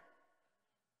liar.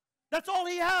 That's all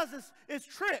he has is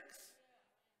tricks.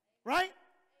 Right?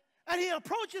 And he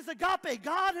approaches Agape,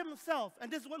 God himself.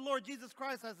 And this is what Lord Jesus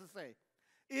Christ has to say.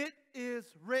 It is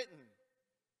written,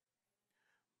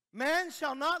 man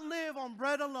shall not live on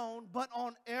bread alone, but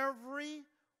on every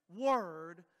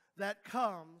word that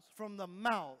comes from the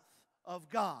mouth of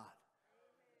God.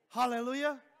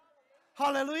 Hallelujah.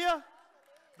 Hallelujah.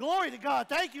 Glory to God.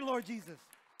 Thank you, Lord Jesus.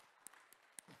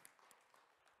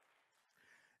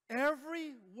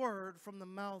 Every word from the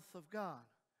mouth of God.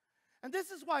 And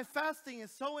this is why fasting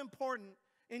is so important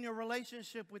in your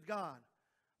relationship with God.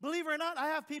 Believe it or not, I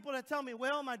have people that tell me,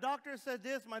 well, my doctor said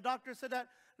this, my doctor said that.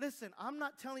 Listen, I'm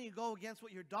not telling you go against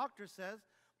what your doctor says,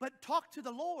 but talk to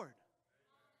the Lord.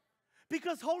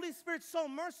 Because Holy Spirit's so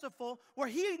merciful where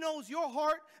he knows your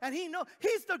heart and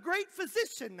he's the great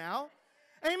physician now.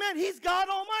 Amen. He's God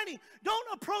Almighty. Don't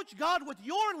approach God with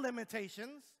your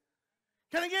limitations.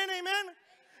 Can I get an amen?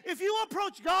 If you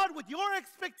approach God with your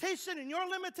expectation and your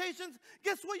limitations,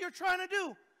 guess what you're trying to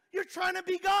do? You're trying to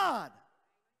be God.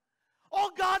 All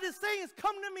God is saying is,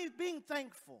 come to me being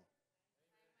thankful.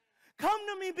 Come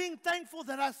to me being thankful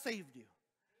that I saved you.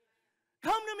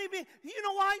 Come to me being, you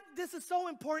know why this is so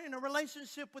important in a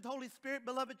relationship with Holy Spirit,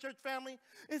 beloved church family,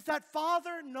 is that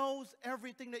Father knows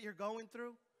everything that you're going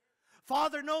through.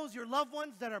 Father knows your loved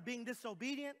ones that are being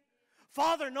disobedient.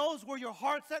 Father knows where your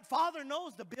heart's at. Father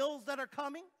knows the bills that are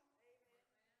coming.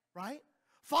 Right?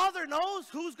 Father knows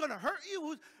who's going to hurt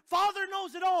you. Father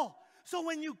knows it all. So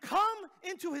when you come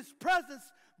into his presence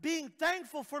being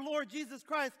thankful for Lord Jesus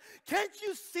Christ, can't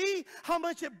you see how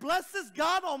much it blesses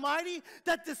God Almighty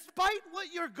that despite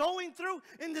what you're going through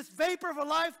in this vapor of a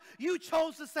life, you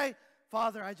chose to say,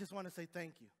 Father, I just want to say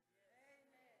thank you.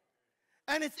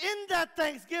 And it's in that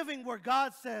thanksgiving where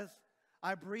God says,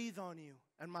 I breathe on you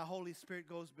and my Holy Spirit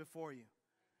goes before you.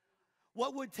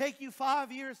 What would take you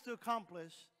 5 years to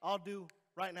accomplish, I'll do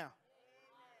right now.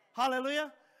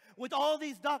 Hallelujah. With all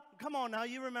these come on now,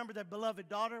 you remember that beloved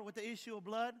daughter with the issue of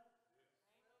blood?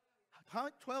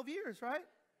 12 years, right?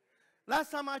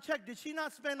 Last time I checked, did she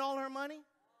not spend all her money?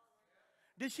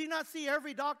 Did she not see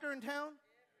every doctor in town?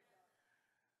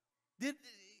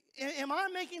 Am I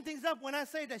making things up when I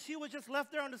say that she was just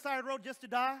left there on the side of the road just to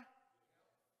die?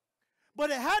 But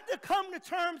it had to come to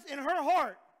terms in her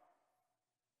heart.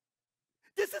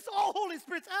 This is all Holy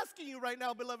Spirit's asking you right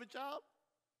now, beloved child.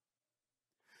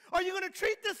 Are you going to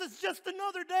treat this as just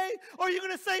another day? Or are you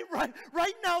going to say,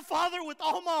 right now, Father, with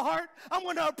all my heart, I'm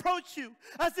going to approach you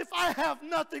as if I have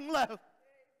nothing left.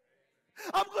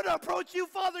 I'm going to approach you,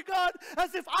 Father God,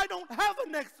 as if I don't have a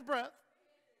next breath.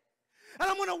 And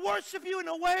I'm going to worship you in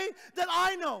a way that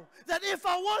I know that if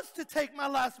I was to take my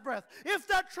last breath, if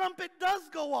that trumpet does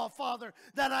go off, Father,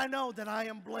 that I know that I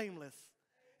am blameless.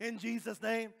 In Jesus'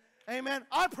 name, amen.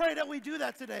 I pray that we do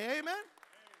that today, amen.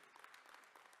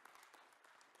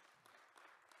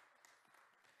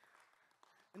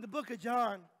 In the book of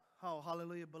John, oh,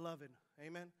 hallelujah, beloved,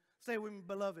 amen. Say with me,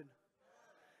 beloved.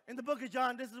 In the book of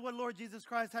John, this is what Lord Jesus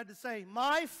Christ had to say.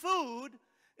 My food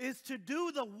is to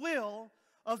do the will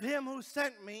of him who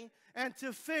sent me and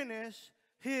to finish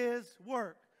his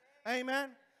work. Amen.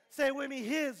 Say with me,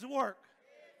 his work.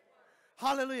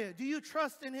 Hallelujah. Do you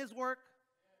trust in his work?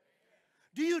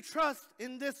 Do you trust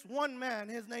in this one man?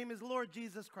 His name is Lord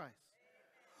Jesus Christ.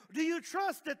 Do you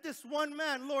trust that this one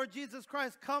man, Lord Jesus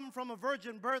Christ, come from a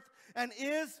virgin birth and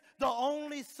is the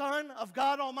only Son of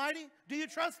God Almighty? Do you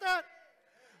trust that?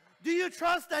 Do you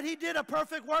trust that he did a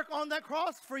perfect work on that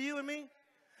cross for you and me?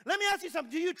 Let me ask you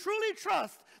something. Do you truly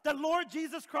trust that Lord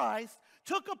Jesus Christ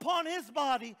took upon his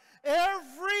body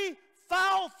every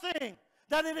foul thing,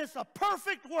 that it is a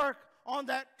perfect work on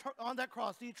that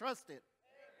cross? Do you trust it?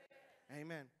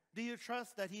 Amen. Do you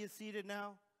trust that he is seated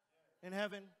now in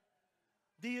heaven?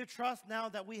 Do you trust now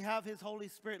that we have his Holy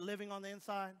Spirit living on the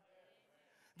inside?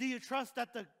 Do you trust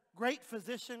that the great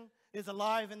physician is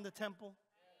alive in the temple?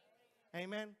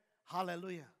 Amen.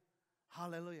 Hallelujah.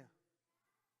 Hallelujah.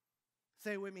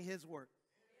 Say with me, his work.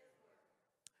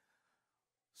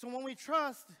 So when we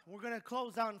trust, we're going to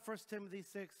close out in 1 Timothy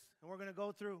 6, and we're going to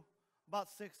go through about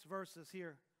 6 verses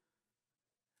here.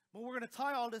 But we're going to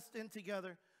tie all this in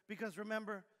together because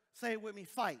remember, say it with me,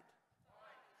 fight.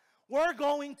 We're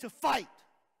going to fight.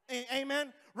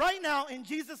 Amen. Right now, in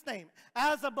Jesus' name,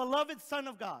 as a beloved son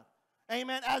of God,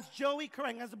 amen, as Joey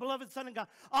Kerrang, as a beloved son of God,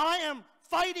 I am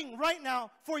fighting right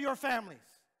now for your families.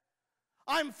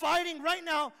 I'm fighting right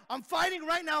now. I'm fighting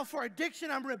right now for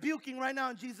addiction. I'm rebuking right now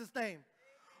in Jesus' name.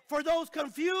 For those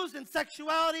confused in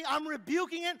sexuality, I'm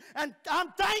rebuking it, and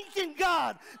I'm thanking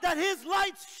God that his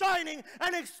light's shining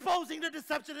and exposing the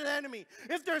deception of the enemy.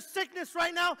 If there's sickness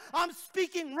right now, I'm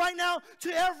speaking right now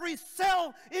to every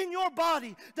cell in your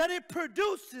body that it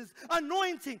produces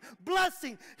anointing,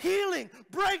 blessing, healing,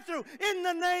 breakthrough in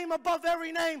the name above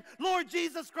every name, Lord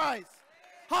Jesus Christ.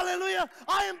 Hallelujah.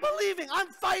 I am believing. I'm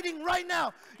fighting right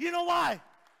now. You know why?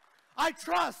 I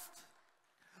trust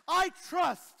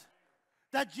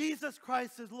that Jesus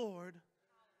Christ is Lord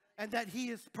and that he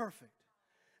is perfect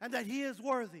and that he is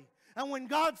worthy. And when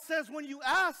God says, when you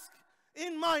ask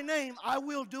in my name, I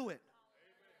will do it.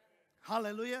 Amen.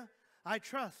 Hallelujah. I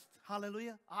trust.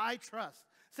 Hallelujah. I trust.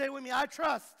 Say it with me, I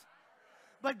trust.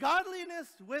 But godliness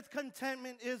with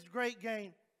contentment is great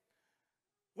gain.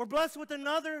 We're blessed with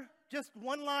another, just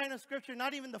one line of scripture,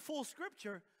 not even the full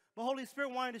scripture, but Holy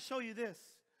Spirit wanted to show you this.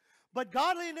 But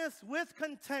godliness with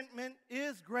contentment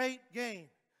is great gain.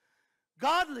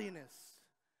 Godliness,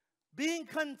 being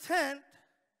content,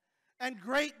 and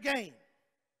great gain.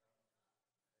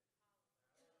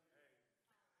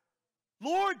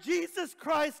 Lord Jesus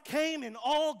Christ came in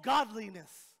all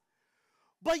godliness,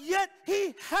 but yet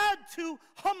he had to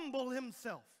humble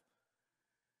himself.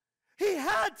 He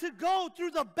had to go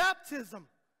through the baptism.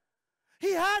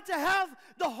 He had to have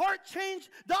the heart change,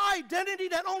 the identity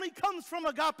that only comes from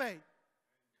agape.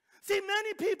 See,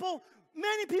 many people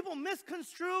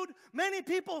misconstrued, many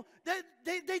people,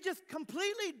 they just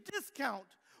completely discount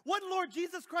what Lord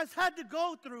Jesus Christ had to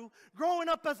go through growing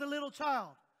up as a little child.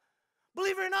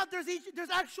 Believe it or not, there's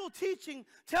actual teaching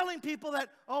telling people that,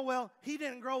 oh, well, he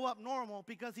didn't grow up normal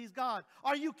because he's God.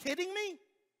 Are you kidding me?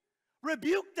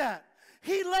 Rebuke that.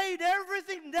 He laid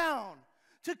everything down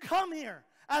to come here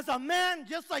as a man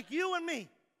just like you and me.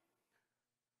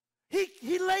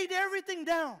 He laid everything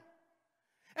down.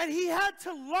 And he had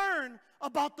to learn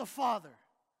about the Father.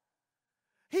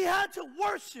 He had to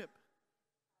worship.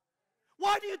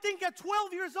 Why do you think at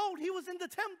 12 years old he was in the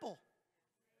temple?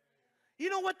 You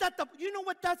know what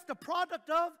that's the product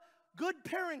of? Good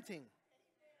parenting.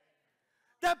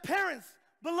 That parents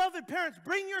Beloved parents,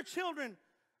 bring your children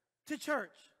to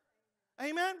church.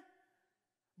 Amen?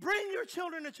 Bring your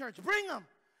children to church. Bring them.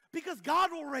 Because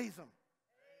God will raise them.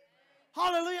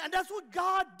 Hallelujah. And that's what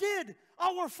God did.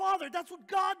 Our Father, that's what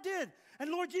God did. And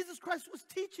Lord Jesus Christ was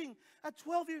teaching at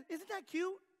 12 years. Isn't that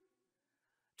cute?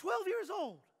 12 years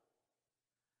old.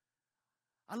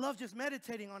 I love just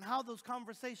meditating on how those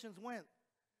conversations went.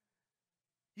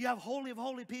 You have holy of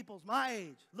holy peoples, my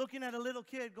age, looking at a little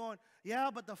kid going, yeah,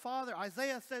 but the Father,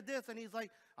 Isaiah said this. And he's like,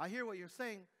 I hear what you're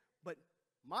saying, but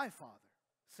my Father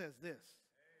says this.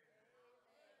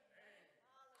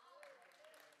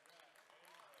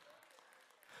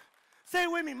 Say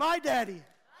it with me, my daddy.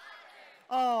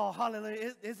 Oh,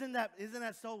 hallelujah. Isn't that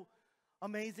so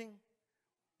amazing?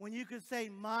 When you could say,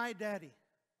 my daddy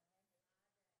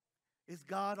is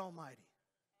God Almighty.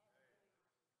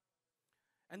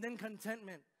 And then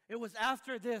contentment. It was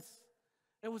after this.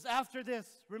 It was after this.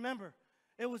 Remember,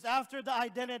 it was after the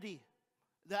identity.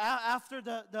 After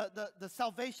the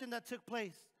salvation that took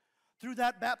place through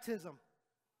that baptism.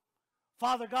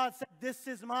 Father God said, this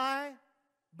is my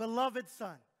beloved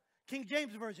Son. King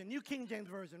James Version, New King James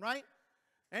Version, right?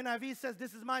 NIV says,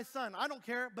 this is my Son. I don't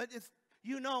care, but it's,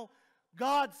 you know,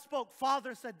 God spoke.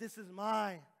 Father said, this is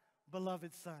my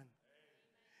beloved Son,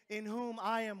 in whom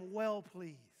I am well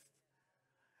pleased.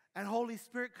 And Holy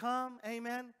Spirit come,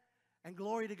 amen, and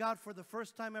glory to God. For the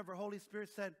first time ever, Holy Spirit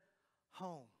said,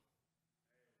 home.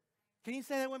 Can you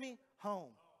say that with me?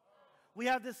 Home. We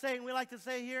have this saying we like to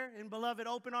say here in Beloved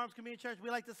Open Arms Community Church. We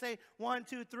like to say 1,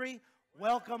 2, 3,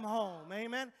 welcome home,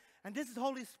 amen. And this is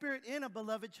Holy Spirit in a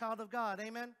beloved child of God,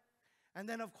 amen. And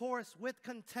then, of course, with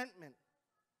contentment.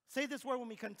 Say this word with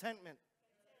me, contentment.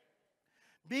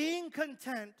 Being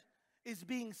content is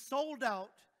being sold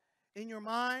out in your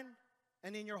mind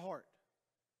and in your heart.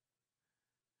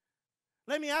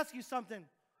 Let me ask you something.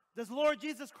 Does Lord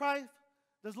Jesus Christ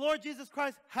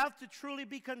have to truly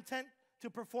be content to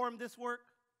perform this work?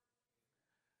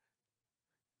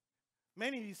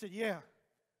 Many of you said, yeah.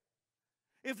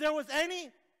 If there was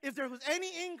any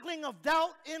inkling of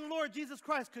doubt in Lord Jesus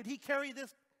Christ, could he carry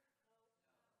this?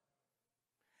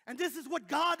 And this is what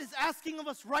God is asking of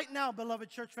us right now,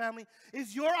 beloved church family.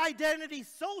 Is your identity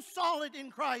so solid in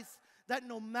Christ that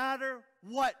no matter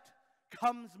what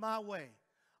comes my way,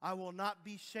 I will not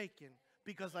be shaken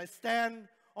because I stand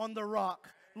on the rock,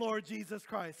 Lord Jesus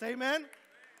Christ. Amen?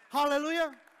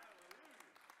 Hallelujah.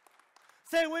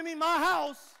 Say with me, my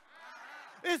house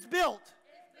is built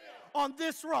on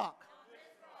this rock,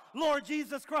 Lord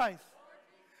Jesus Christ.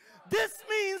 This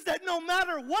means that no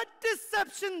matter what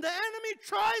deception the enemy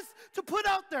tries to put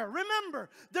out there, remember,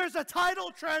 there's a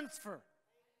title transfer.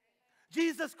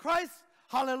 Jesus Christ,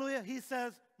 hallelujah, he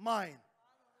says, mine.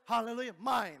 Hallelujah,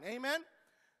 mine. Amen?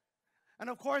 And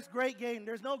of course, great gain.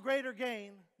 There's no greater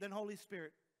gain than Holy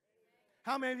Spirit.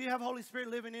 How many of you have Holy Spirit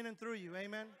living in and through you?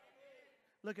 Amen?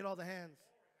 Look at all the hands.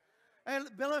 And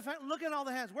look at all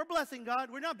the hands. We're blessing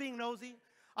God. We're not being nosy.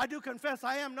 I do confess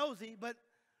I am nosy, but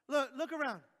look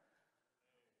around.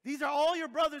 These are all your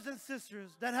brothers and sisters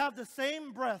that have the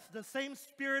same breath, the same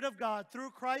Spirit of God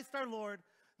through Christ our Lord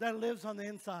that lives on the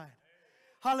inside.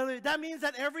 Hallelujah. That means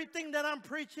that everything that I'm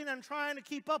preaching and trying to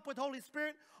keep up with Holy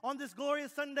Spirit on this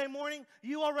glorious Sunday morning,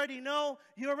 you already know,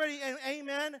 you already,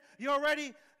 amen, you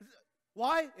already,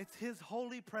 why? It's His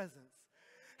holy presence.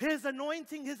 His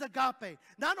anointing, His agape,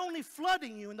 not only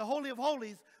flooding you in the Holy of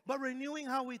Holies, but renewing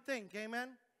how we think, amen?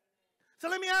 So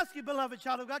let me ask you, beloved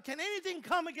child of God, can anything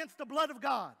come against the blood of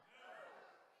God?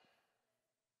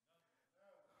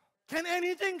 Can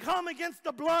anything come against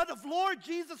the blood of Lord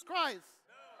Jesus Christ?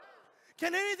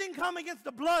 Can anything come against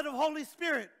the blood of Holy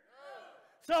Spirit?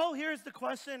 So here's the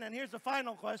question, and here's the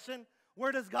final question.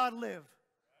 Where does God live?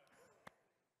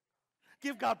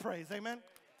 Give God praise, amen?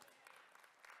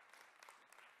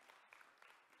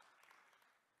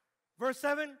 Verse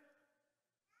 7.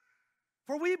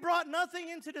 For we brought nothing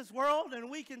into this world,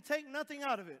 and we can take nothing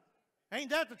out of it. Ain't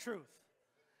that the truth?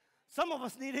 Some of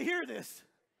us need to hear this.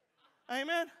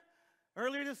 Amen?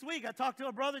 Earlier this week, I talked to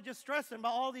a brother just stressing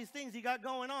about all these things he got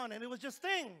going on, and it was just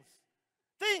things.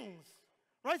 Things.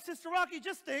 Right, Sister Rocky?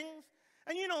 Just things.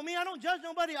 And you know me, I don't judge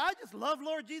nobody. I just love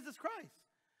Lord Jesus Christ.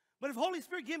 But if Holy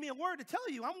Spirit give me a word to tell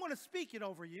you, I'm going to speak it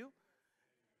over you.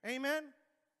 Amen?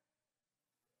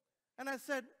 And I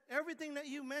said, everything that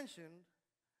you mentioned,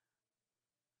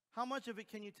 how much of it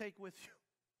can you take with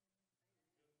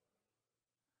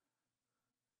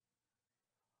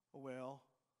you? Well,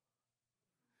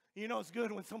 you know it's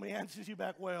good when somebody answers you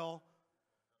back, well,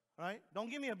 right? Don't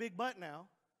give me a big but now,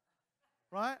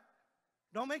 right?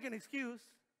 Don't make an excuse.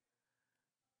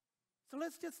 So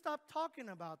let's just stop talking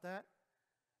about that,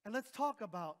 and let's talk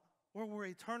about where we're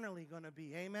eternally going to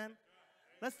be. Amen?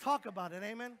 Let's talk about it.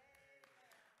 Amen?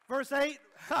 Verse 8.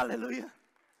 Hallelujah.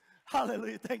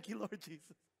 Hallelujah. Thank you, Lord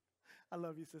Jesus. I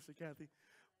love you, Sister Kathy.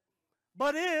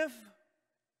 But if,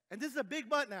 and this is a big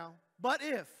but now, but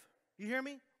if, you hear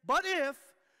me? But if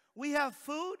we have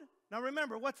food, now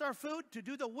remember, what's our food? To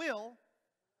do the will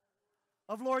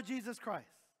of Lord Jesus Christ.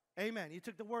 Amen. You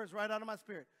took the words right out of my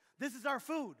spirit. This is our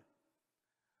food.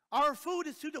 Our food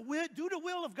is to do the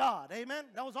will of God. Amen.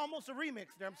 That was almost a remix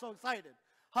there. I'm so excited.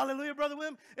 Hallelujah, Brother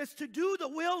William. It's to do the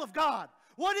will of God.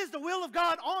 What is the will of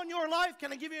God on your life?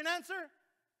 Can I give you an answer?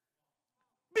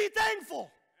 Be thankful.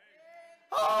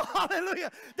 Oh, hallelujah.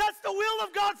 That's the will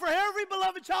of God for every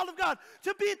beloved child of God.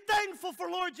 To be thankful for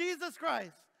Lord Jesus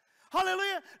Christ.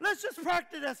 Hallelujah. Let's just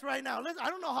practice this right now. I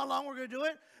don't know how long we're going to do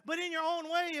it, but in your own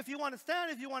way, if you want to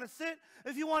stand, if you want to sit,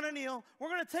 if you want to kneel, we're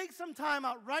going to take some time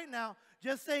out right now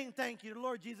just saying thank you to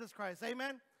Lord Jesus Christ.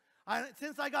 Amen.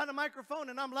 Since I got a microphone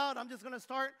and I'm loud, I'm just going to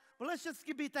start. But let's just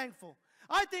be thankful.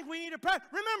 I think we need to practice.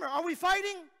 Remember, are we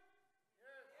fighting?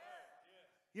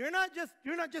 You're not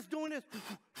just doing this.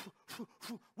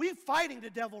 We're fighting the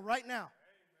devil right now.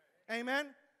 Amen.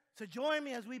 So join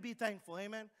me as we be thankful.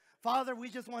 Amen. Father, we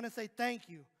just want to say thank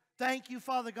you. Thank you,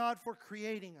 Father God, for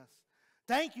creating us.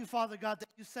 Thank you, Father God, that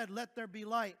you said, let there be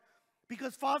light.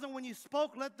 Because, Father, when you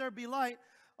spoke, let there be light,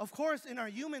 of course, in our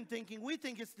human thinking, we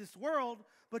think it's this world,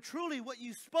 but truly what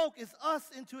you spoke is us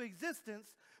into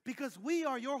existence because we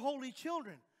are your holy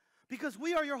children, because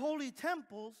we are your holy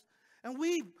temples, and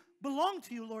we belong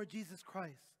to you, Lord Jesus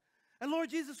Christ. And Lord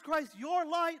Jesus Christ, your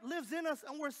light lives in us,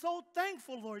 and we're so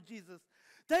thankful, Lord Jesus.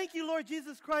 Thank you, Lord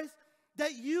Jesus Christ,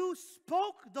 that you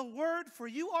spoke the word, for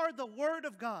you are the word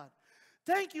of God.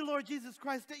 Thank you, Lord Jesus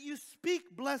Christ, that you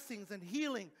speak blessings and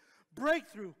healing,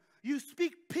 breakthrough. You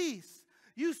speak peace.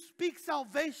 You speak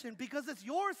salvation because it's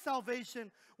your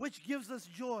salvation which gives us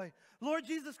joy. Lord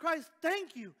Jesus Christ,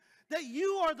 thank you that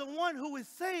you are the one who is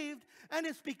saved, and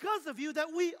it's because of you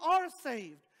that we are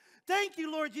saved. Thank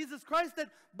you, Lord Jesus Christ, that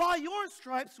by your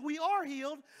stripes we are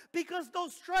healed, because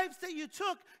those stripes that you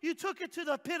took it to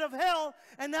the pit of hell,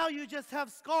 and now you just have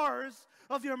scars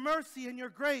of your mercy and your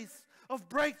grace, of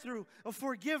breakthrough, of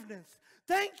forgiveness.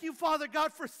 Thank you, Father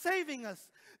God, for saving us.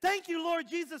 Thank you, Lord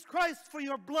Jesus Christ, for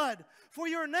your blood, for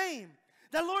your name.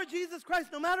 That, Lord Jesus Christ,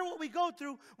 no matter what we go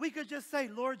through, we could just say,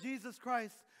 Lord Jesus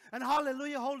Christ. And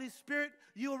hallelujah, Holy Spirit,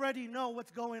 you already know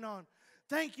what's going on.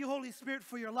 Thank you, Holy Spirit,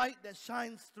 for your light that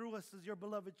shines through us as your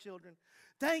beloved children.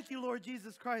 Thank you, Lord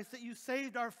Jesus Christ, that you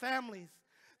saved our families.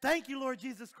 Thank you, Lord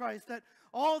Jesus Christ, that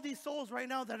all these souls right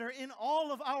now that are in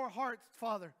all of our hearts,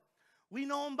 Father, we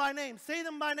know them by name. Say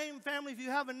them by name, family. If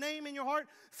you have a name in your heart,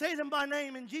 say them by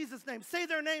name in Jesus' name. Say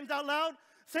their names out loud.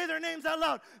 Say their names out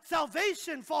loud.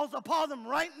 Salvation falls upon them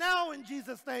right now in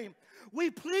Jesus' name. We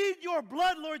plead your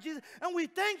blood, Lord Jesus, and we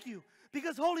thank you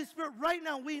because, Holy Spirit, right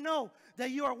now we know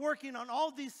that you are working on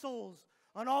all these souls,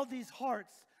 on all these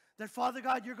hearts, that, Father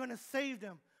God, you're going to save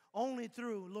them only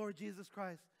through Lord Jesus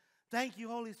Christ. Thank you,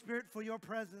 Holy Spirit, for your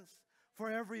presence, for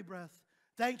every breath.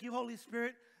 Thank you, Holy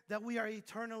Spirit, that we are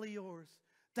eternally yours.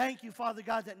 Thank you, Father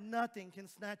God, that nothing can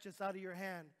snatch us out of your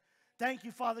hand. Thank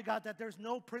you, Father God, that there's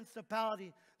no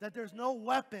principality, that there's no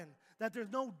weapon, that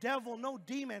there's no devil, no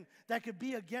demon that could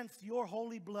be against your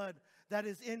holy blood that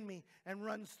is in me and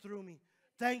runs through me.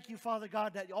 Thank you, Father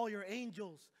God, that all your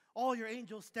angels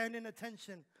stand in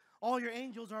attention. All your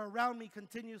angels are around me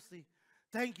continuously.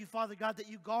 Thank you, Father God, that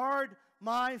you guard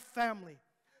my family.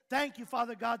 Thank you,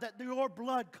 Father God, that your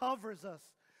blood covers us.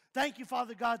 Thank you,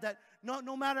 Father God, that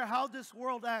no matter how this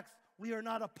world acts, we are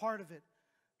not a part of it.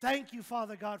 Thank you,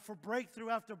 Father God, for breakthrough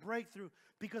after breakthrough,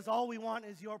 because all we want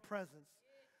is your presence.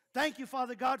 Thank you,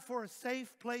 Father God, for a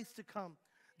safe place to come.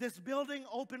 This building,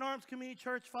 Open Arms Community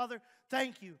Church, Father,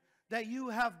 thank you that you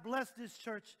have blessed this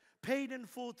church, paid in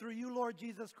full through you, Lord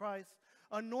Jesus Christ,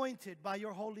 anointed by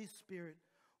your Holy Spirit.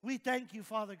 We thank you,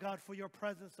 Father God, for your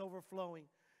presence overflowing,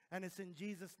 and it's in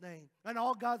Jesus' name. And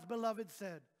all God's beloved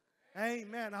said,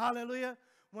 amen. Hallelujah.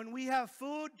 When we have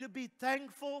food to be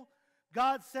thankful,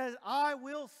 God says, I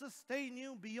will sustain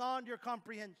you beyond your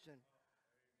comprehension.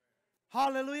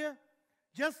 Hallelujah.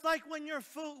 Just like when you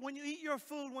eat your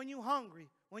food, when you're hungry,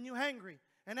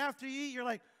 and after you eat, you're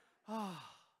like, ah. Oh.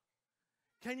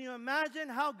 Can you imagine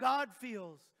how God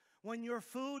feels when your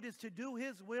food is to do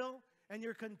his will and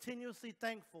you're continuously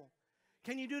thankful?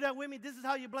 Can you do that with me? This is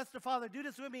how you bless the Father. Do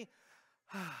this with me.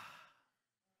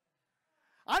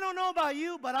 I don't know about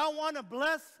you, but I want to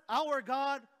bless our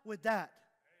God with that.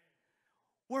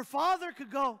 Where Father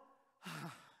could go,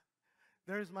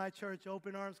 there's my church,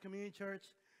 Open Arms Community Church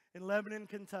in Lebanon,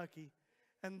 Kentucky,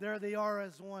 and there they are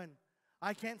as one.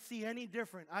 I can't see any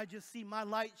different. I just see my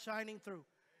light shining through.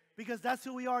 Because that's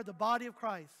who we are, the body of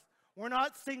Christ. We're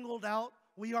not singled out.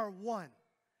 We are one.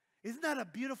 Isn't that a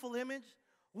beautiful image?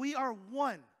 We are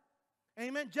one.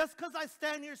 Amen. Just because I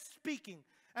stand here speaking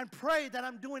and pray that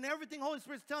I'm doing everything Holy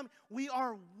Spirit's telling me, we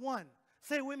are one.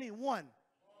 Say it with me, one.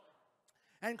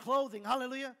 And clothing,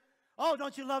 hallelujah. Oh,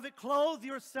 don't you love it? Clothe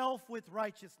yourself with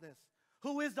righteousness.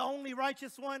 Who is the only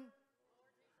righteous one?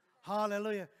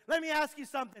 Hallelujah. Let me ask you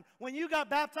something. When you got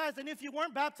baptized, and if you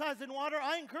weren't baptized in water,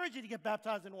 I encourage you to get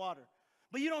baptized in water.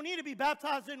 But you don't need to be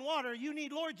baptized in water. You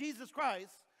need Lord Jesus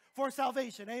Christ for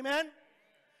salvation. Amen?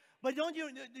 But do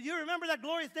you remember that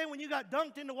glorious day when you got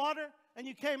dunked in the water and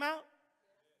you came out?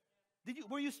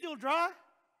 Were you still dry?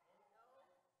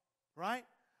 Right?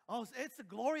 Oh, it's a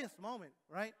glorious moment,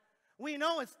 right? We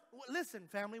know listen,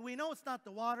 family, we know it's not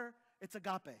the water, it's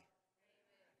agape.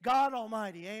 God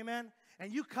Almighty, amen?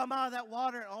 And you come out of that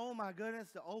water, oh my goodness,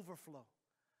 the overflow.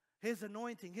 His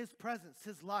anointing, His presence,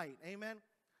 His light, amen?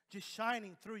 Just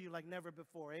shining through you like never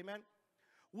before, amen?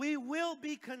 We will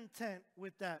be content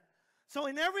with that. So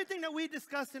in everything that we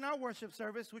discussed in our worship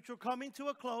service, which we're coming to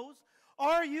a close,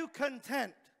 are you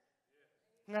content?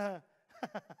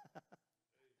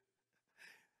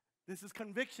 This is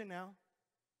conviction now.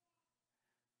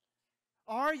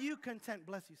 Are you content?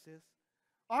 Bless you, sis.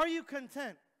 Are you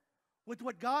content with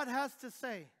what God has to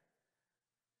say?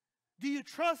 Do you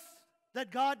trust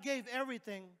that God gave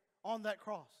everything on that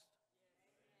cross?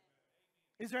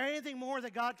 Is there anything more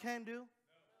that God can do?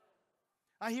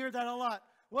 I hear that a lot.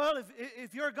 Well,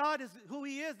 if your God is who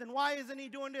He is, then why isn't He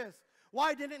doing this?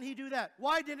 Why didn't He do that?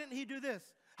 Why didn't He do this?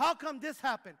 How come this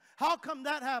happened? How come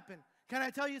that happened? Can I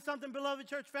tell you something, beloved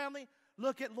church family?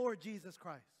 Look at Lord Jesus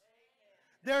Christ.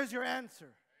 There's your answer.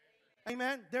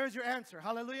 Amen. There's your answer.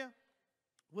 Hallelujah.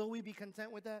 Will we be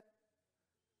content with that?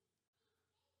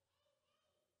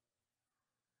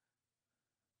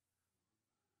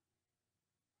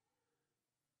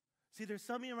 See, there's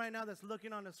some of you right now that's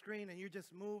looking on the screen and you're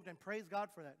just moved, and praise God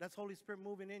for that. That's Holy Spirit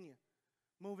moving in you,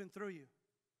 moving through you.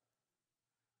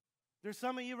 There's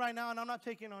some of you right now, and I'm not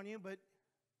taking on you, but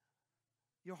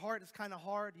your heart is kind of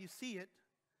hard. You see it,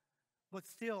 but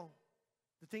still,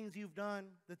 the things you've done,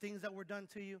 the things that were done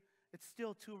to you, it's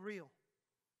still too real.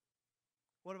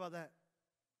 What about that?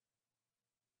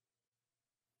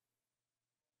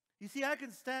 You see, I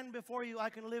can stand before you,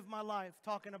 I can live my life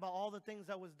talking about all the things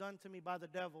that was done to me by the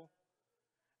devil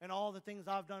and all the things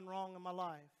I've done wrong in my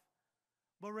life.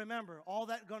 But remember, all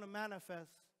that's going to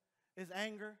manifest is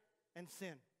anger and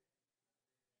sin.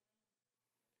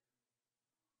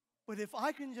 But if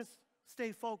I can just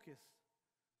stay focused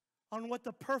on what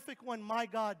the perfect one, my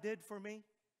God, did for me,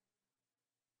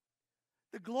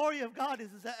 the glory of God is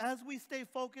that as we stay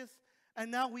focused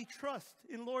and now we trust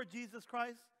in Lord Jesus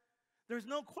Christ, there's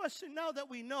no question now that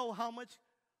we know how much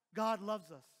God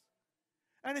loves us.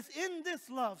 And it's in this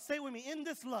love, say with me, in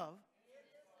this love.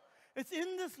 It's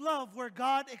in this love where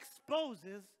God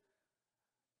exposes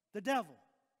the devil.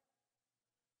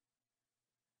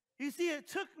 You see, it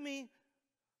took me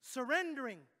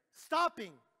surrendering,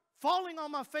 stopping, falling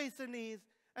on my face and knees,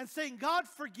 and saying, God,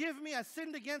 forgive me, I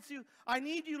sinned against you. I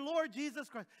need you, Lord Jesus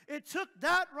Christ. It took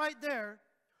that right there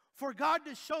for God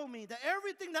to show me that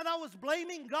everything that I was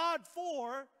blaming God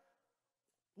for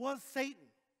was Satan.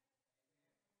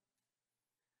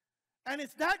 And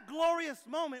it's that glorious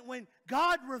moment when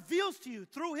God reveals to you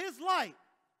through His light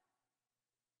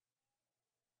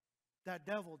that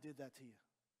devil did that to you.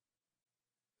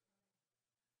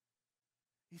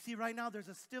 You see, right now there's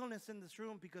a stillness in this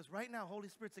room because right now Holy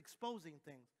Spirit's exposing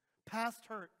things. Past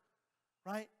hurt,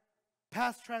 right?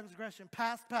 Past transgression,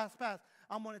 past.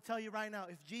 I'm going to tell you right now,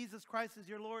 if Jesus Christ is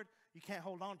your Lord, you can't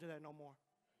hold on to that no more.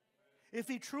 If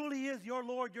He truly is your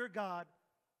Lord, your God,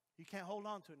 you can't hold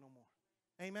on to it no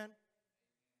more. Amen?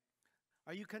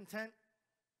 Are you content?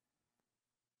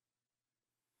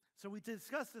 So we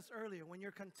discussed this earlier. When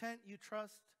you're content, you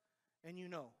trust and you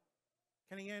know.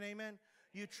 Can I get an amen?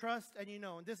 You trust and you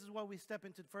know. And this is why we step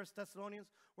into 1 Thessalonians.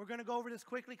 We're going to go over this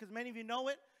quickly because many of you know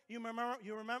it. You memorize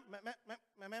it?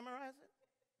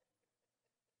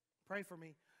 Pray for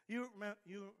me.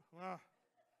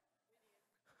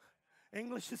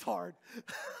 English is hard.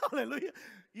 Hallelujah.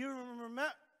 You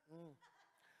remember.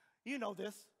 You know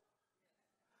this.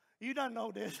 You don't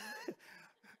know this.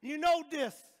 You know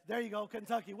this. There you go,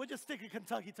 Kentucky. We'll just stick to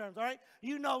Kentucky terms, all right?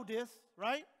 You know this,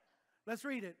 right? Let's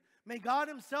read it. May God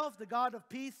Himself, the God of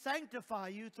peace, sanctify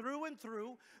you through and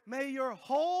through. May your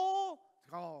whole,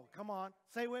 oh, come on,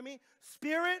 say with me,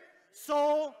 spirit,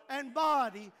 soul, and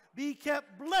body be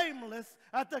kept blameless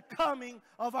at the coming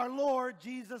of our Lord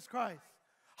Jesus Christ.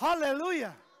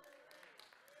 Hallelujah.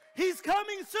 He's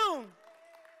coming soon.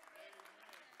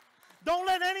 Don't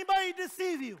let anybody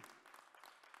deceive you.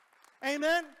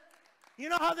 Amen. You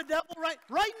know how the devil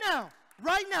right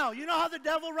now, you know how the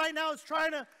devil right now is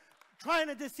trying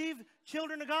to deceive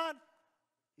children of God?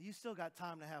 You still got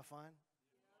time to have fun.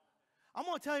 I'm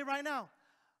going to tell you right now,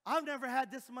 I've never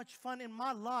had this much fun in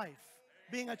my life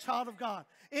being a child of God.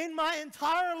 In my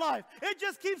entire life. It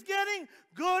just keeps getting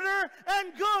gooder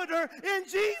and gooder in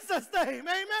Jesus' name.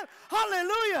 Amen.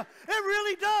 Hallelujah. It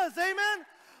really does. Amen.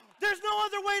 There's no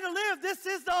other way to live. This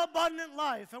is the abundant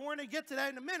life. And we're going to get to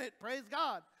that in a minute. Praise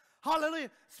God.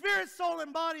 Hallelujah. Spirit, soul,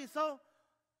 and body. So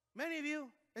many of you,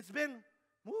 it's been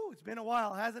a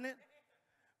while, hasn't it?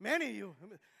 Many of you.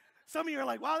 Some of you are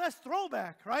like, wow, that's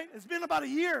throwback, right? It's been about a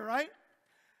year, right?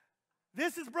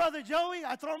 This is Brother Joey.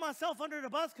 I throw myself under the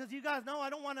bus because you guys know I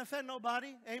don't want to offend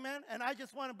nobody. Amen. And I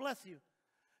just want to bless you.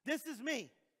 This is me.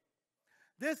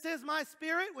 This is my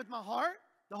spirit with my heart,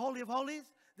 the Holy of Holies.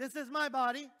 This is my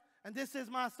body, and this is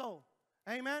my soul.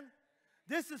 Amen.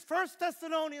 This is 1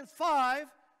 Thessalonians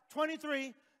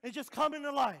 5:23. It's just coming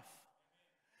to life.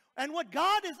 And what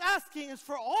God is asking is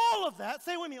for all of that,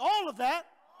 say with me, all of that,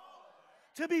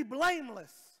 to be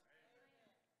blameless.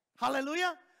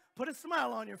 Hallelujah. Put a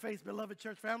smile on your face, beloved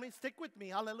church family. Stick with me.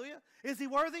 Hallelujah. Is he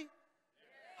worthy? Yeah.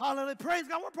 Hallelujah. Praise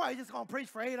God. We're probably just going to preach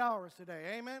for 8 hours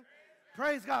today. Amen.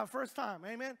 Praise God. First time.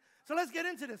 Amen. So let's get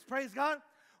into this. Praise God.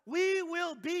 We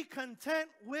will be content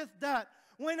with that.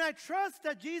 When I trust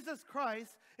that Jesus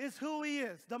Christ is who he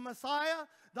is, the Messiah,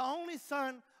 the only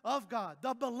Son of God,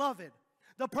 the beloved,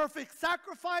 the perfect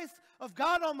sacrifice of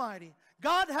God Almighty.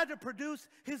 God had to produce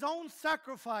his own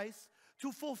sacrifice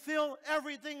to fulfill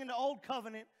everything in the Old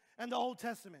Covenant and the Old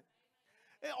Testament.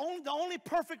 The only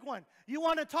perfect one. You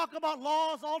want to talk about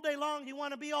laws all day long. You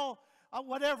want to be all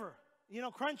whatever,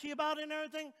 crunchy about it and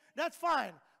everything. That's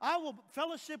fine. I will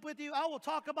fellowship with you. I will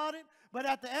talk about it. But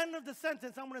at the end of the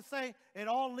sentence, I'm going to say it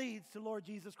all leads to Lord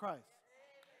Jesus Christ.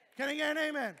 Can I get an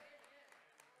amen?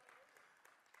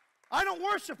 I don't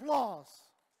worship laws.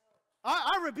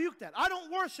 I rebuke that. I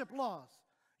don't worship laws.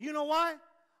 You know why?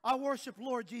 I worship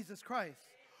Lord Jesus Christ,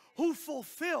 who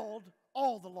fulfilled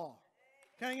all the law.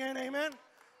 Can I get an amen?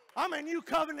 I'm a new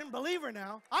covenant believer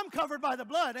now. I'm covered by the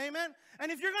blood. Amen.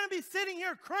 And if you're going to be sitting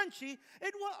here crunchy,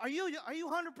 are you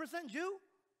 100% Jew?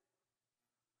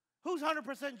 Who's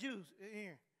 100% Jews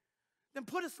here? Then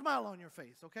put a smile on your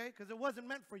face, okay? Because it wasn't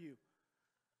meant for you.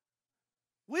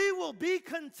 We will be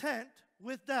content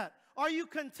with that. Are you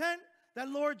content that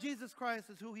Lord Jesus Christ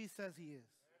is who he says he is?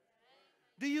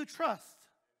 Do you trust?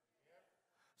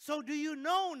 So do you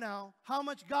know now how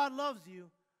much God loves you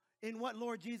in what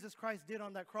Lord Jesus Christ did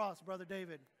on that cross, Brother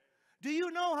David? Do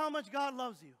you know how much God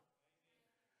loves you?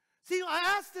 See,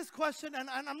 I asked this question, and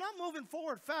I'm not moving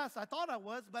forward fast. I thought I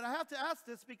was, but I have to ask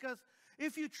this because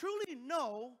if you truly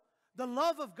know the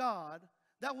love of God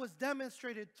that was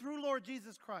demonstrated through Lord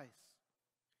Jesus Christ,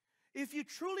 if you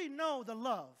truly know the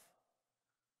love,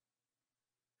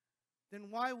 then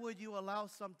why would you allow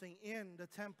something in the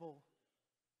temple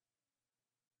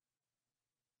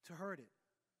to hurt it?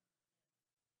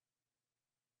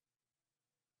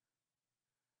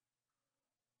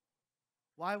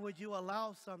 Why would you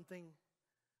allow something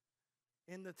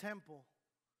in the temple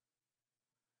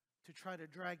to try to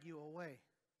drag you away?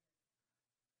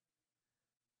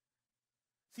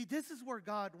 See, this is where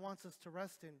God wants us to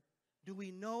rest in. Do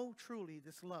we know truly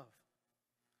this love?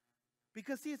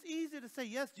 Because, see, it's easy to say,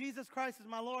 yes, Jesus Christ is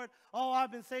my Lord. Oh,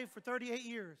 I've been saved for 38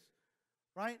 years,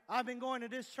 right? I've been going to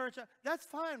this church. That's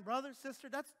fine, brother, sister.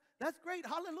 That's great.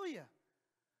 Hallelujah.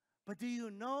 But do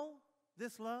you know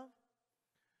this love?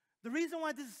 The reason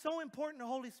why this is so important to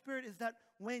Holy Spirit is that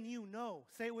when you know,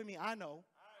 say it with me, I know.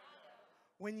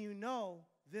 When you know,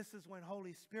 this is when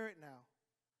Holy Spirit now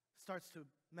starts to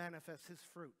manifest his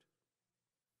fruit.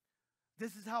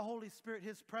 This is how Holy Spirit,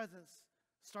 his presence,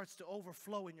 starts to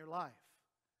overflow in your life.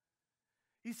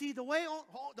 You see, the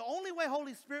only way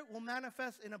Holy Spirit will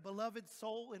manifest in a beloved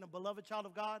soul, in a beloved child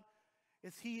of God,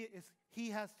 is he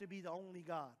has to be the only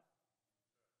God.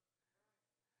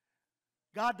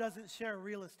 God doesn't share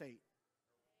real estate.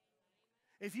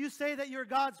 If you say that you're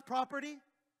God's property,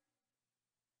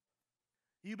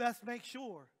 you best make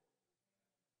sure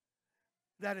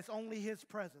that it's only his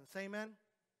presence. Amen?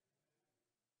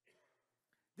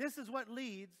 This is what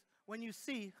leads when you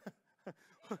see,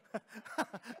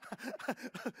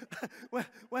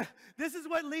 this is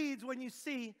what leads when you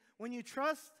see, when you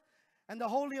trust, and the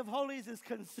Holy of Holies is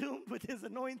consumed with his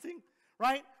anointing,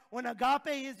 right? When Agape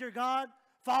is your God,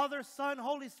 Father, Son,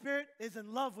 Holy Spirit is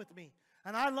in love with me.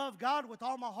 And I love God with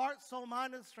all my heart, soul,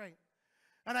 mind, and strength.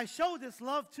 And I show this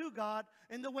love to God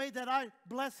in the way that I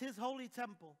bless his holy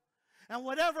temple. And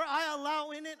whatever I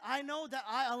allow in it, I know that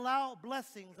I allow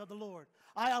blessings of the Lord.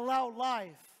 I allow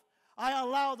life. I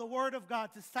allow the Word of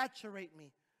God to saturate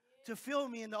me, to fill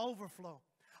me in the overflow.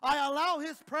 I allow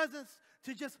His presence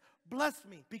to just bless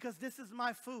me because this is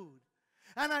my food.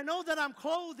 And I know that I'm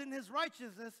clothed in His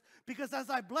righteousness because as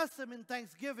I bless Him in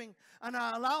thanksgiving and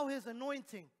I allow His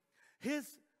anointing, His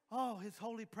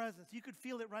holy presence, you could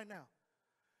feel it right now.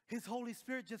 His Holy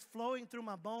Spirit just flowing through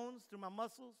my bones, through my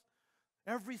muscles,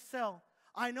 every cell.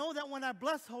 I know that when I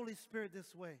bless Holy Spirit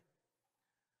this way,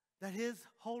 that His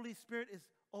Holy Spirit is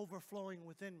overflowing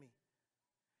within me.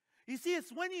 You see,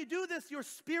 it's when you do this, your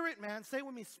spirit man, say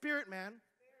with me, spirit man.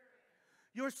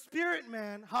 Your spirit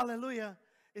man, hallelujah,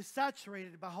 is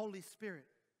saturated by Holy Spirit.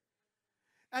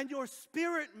 And your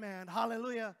spirit man,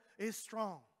 hallelujah, is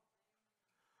strong.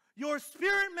 Your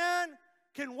spirit man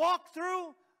can walk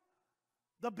through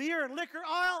the beer and liquor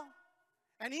aisle,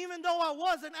 and even though I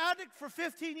was an addict for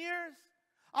 15 years,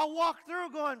 I walked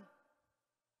through going,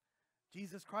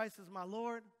 Jesus Christ is my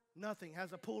Lord. Nothing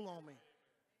has a pull on me.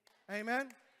 Amen.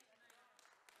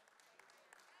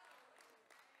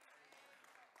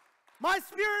 My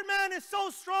spirit man is so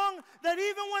strong that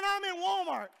even when I'm in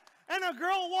Walmart and a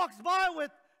girl walks by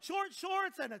with short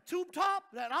shorts and a tube top,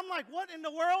 that I'm like, what in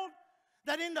the world?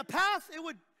 That in the past it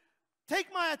would take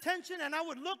my attention and I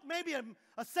would look maybe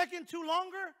a second too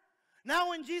longer.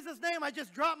 Now in Jesus' name, I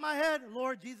just drop my head,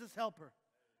 Lord Jesus, help her.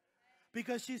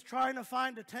 Because she's trying to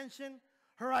find attention.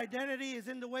 Her identity is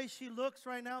in the way she looks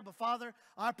right now. But Father,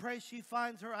 I pray she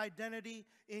finds her identity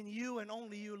in you and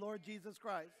only you, Lord Jesus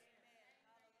Christ.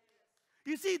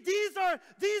 You see, these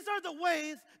are the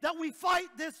ways that we fight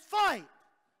this fight.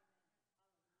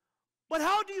 But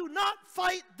how do you not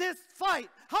fight this fight?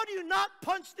 How do you not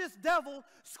punch this devil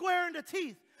square in the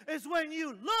teeth? Is when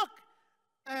you look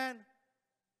and,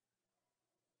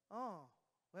 oh,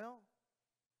 well,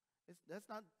 that's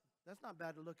not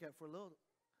bad to look at for a little.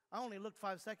 I only looked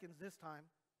 5 seconds this time.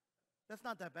 That's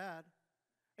not that bad.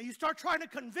 And you start trying to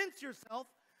convince yourself,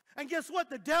 and guess what?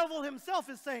 The devil himself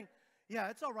is saying, yeah,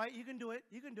 it's all right. You can do it.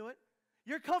 You can do it.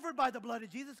 You're covered by the blood of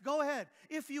Jesus. Go ahead.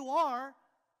 If you are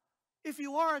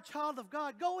a child of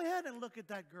God, go ahead and look at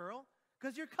that girl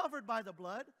because you're covered by the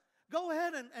blood. Go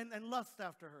ahead and lust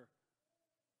after her.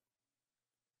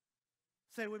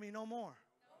 Say with me, no more. No more.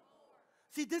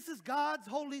 See, this is God's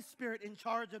Holy Spirit in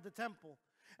charge of the temple.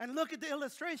 And look at the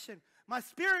illustration. My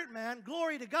spirit man,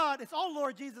 glory to God, it's all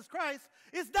Lord Jesus Christ,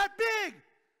 is that big.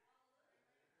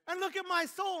 And look at my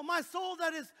soul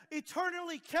that is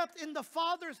eternally kept in the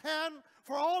Father's hand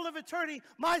for all of eternity.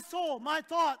 My soul, my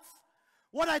thoughts,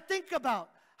 what I think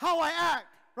about, how I act,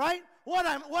 right? What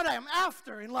I'm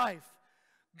after in life.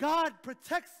 God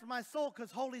protects my soul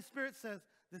because Holy Spirit says,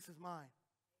 this is mine.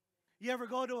 You ever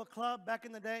go to a club back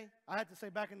in the day? I had to say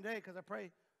back in the day because I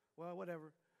pray, well,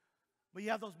 whatever. But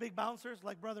you have those big bouncers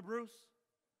like Brother Bruce,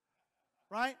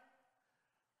 right?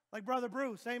 Like Brother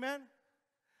Bruce, amen?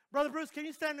 Brother Bruce, can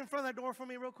you stand in front of that door for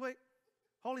me real quick?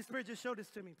 Holy Spirit just showed this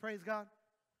to me. Praise God.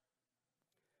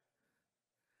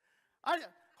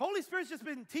 Holy Spirit's just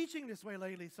been teaching this way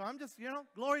lately, so I'm just,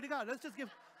 glory to God. Let's just give.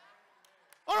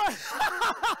 All right.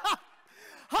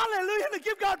 Hallelujah. To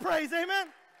give God praise. Amen.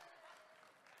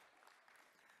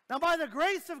 Now, by the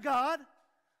grace of God,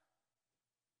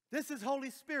 this is Holy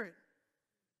Spirit.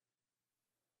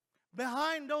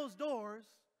 Behind those doors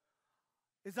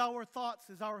is our thoughts,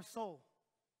 is our soul.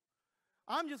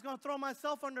 I'm just going to throw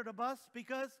myself under the bus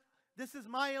because this is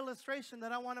my illustration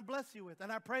that I want to bless you with.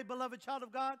 And I pray, beloved child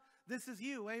of God, this is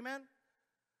you. Amen?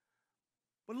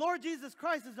 But Lord Jesus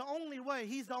Christ is the only way.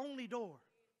 He's the only door.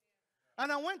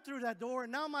 And I went through that door,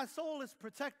 and now my soul is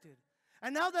protected.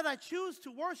 And now that I choose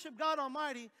to worship God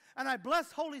Almighty, and I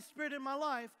bless Holy Spirit in my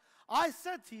life, I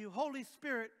said to you, Holy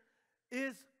Spirit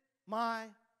is my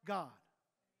God.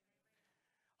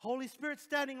 Holy Spirit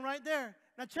standing right there.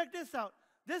 Now check this out.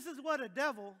 This is what a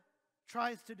devil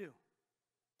tries to do.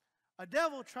 A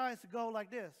devil tries to go like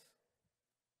this.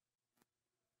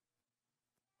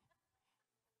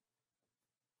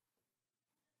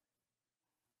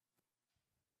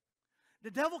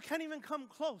 The devil can't even come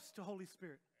close to Holy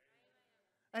Spirit.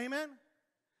 Amen?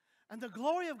 And the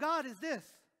glory of God is this,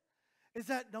 is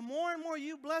that the more and more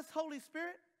you bless Holy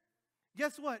Spirit,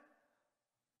 guess what?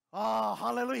 Oh,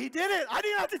 hallelujah. He did it. I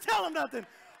didn't have to tell him nothing.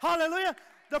 Hallelujah.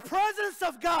 The presence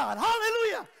of God.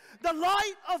 Hallelujah. The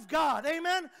light of God.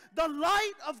 Amen. The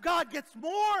light of God gets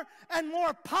more and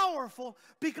more powerful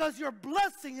because you're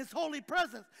blessing His holy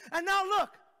presence. And now look,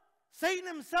 Satan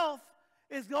himself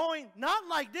is going not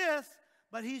like this,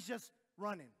 but he's just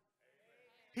running.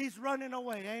 He's running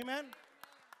away. Amen.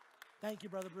 Thank you,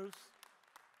 Brother Bruce.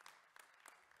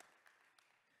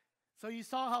 So you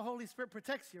saw how Holy Spirit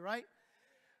protects you, right?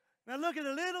 Now look at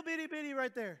the little bitty bitty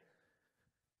right there.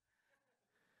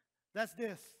 That's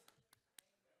this.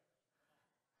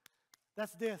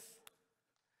 That's this.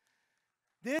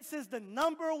 This is the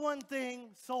number one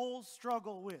thing souls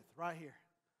struggle with right here.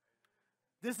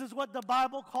 This is what the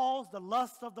Bible calls the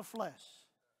lust of the flesh.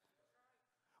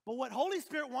 But what Holy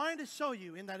Spirit wanted to show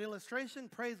you in that illustration,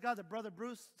 praise God that Brother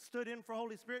Bruce stood in for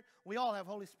Holy Spirit. We all have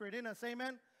Holy Spirit in us,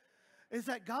 amen? Is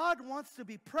that God wants to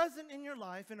be present in your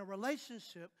life in a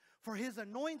relationship for His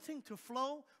anointing to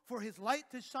flow, for His light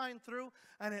to shine through,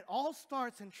 and it all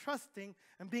starts in trusting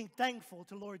and being thankful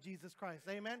to Lord Jesus Christ,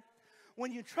 amen?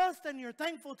 When you trust and you're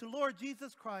thankful to Lord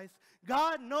Jesus Christ,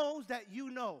 God knows that you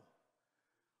know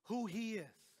who He is.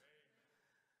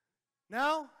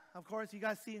 Now, of course, you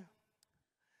guys see,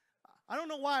 I don't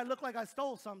know why I look like I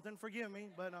stole something, forgive me,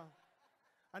 but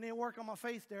I need to work on my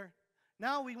face there.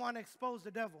 Now we want to expose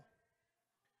the devil.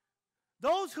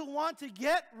 Those who want to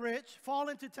get rich fall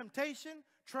into temptation,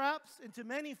 traps, into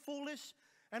many foolish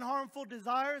and harmful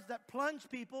desires that plunge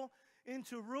people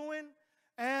into ruin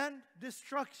and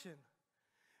destruction.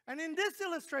 And in this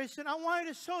illustration, I wanted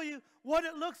to show you what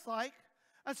it looks like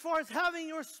as far as having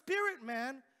your spirit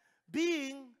man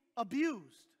being abused.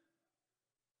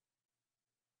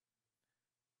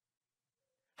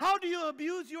 How do you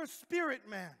abuse your spirit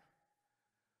man?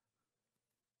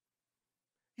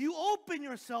 You open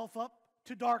yourself up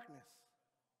to darkness.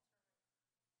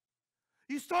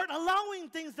 You start allowing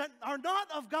things that are not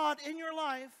of God in your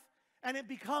life, and it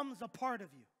becomes a part of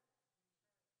you.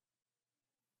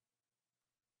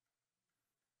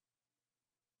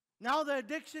 Now the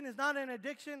addiction is not an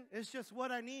addiction, it's just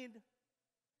what I need.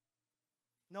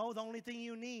 No, the only thing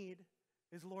you need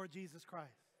is Lord Jesus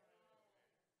Christ.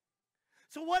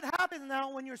 So what happens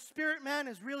now when your spirit man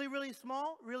is really, really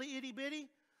small, really itty bitty?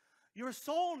 Your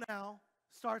soul now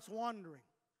starts wandering.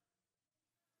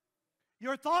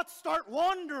 Your thoughts start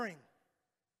wandering.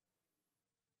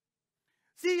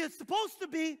 See, it's supposed to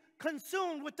be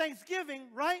consumed with thanksgiving,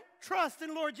 right? Trust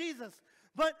in Lord Jesus.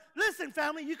 But listen,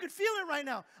 family, you could feel it right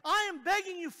now. I am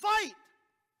begging you, fight.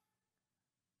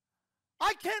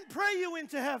 I can't pray you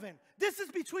into heaven. This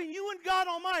is between you and God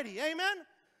Almighty, amen?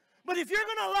 But if you're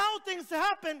going to allow things to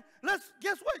happen,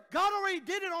 guess what? God already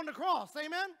did it on the cross,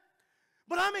 amen?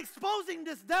 But I'm exposing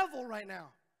this devil right now.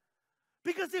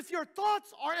 Because if your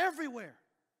thoughts are everywhere,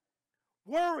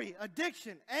 worry,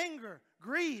 addiction, anger,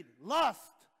 greed, lust,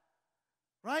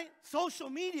 right? Social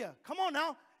media, come on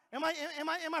now. Am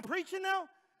I preaching now?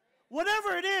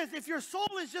 Whatever it is, if your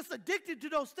soul is just addicted to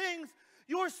those things,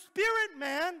 your spirit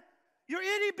man, your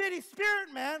itty bitty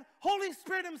spirit man, Holy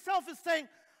Spirit Himself is saying,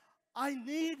 I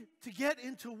need to get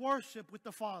into worship with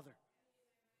the Father.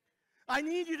 I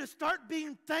need you to start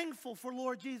being thankful for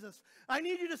Lord Jesus. I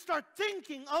need you to start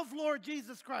thinking of Lord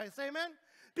Jesus Christ. Amen?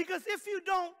 Because if you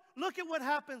don't, look at what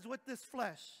happens with this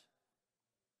flesh.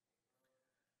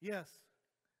 Yes.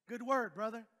 Good word,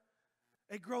 brother.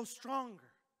 It grows stronger.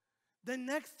 Then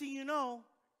next thing you know,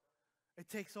 it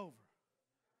takes over.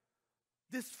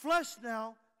 This flesh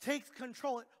now takes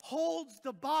control. It holds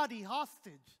the body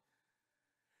hostage.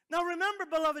 Now remember,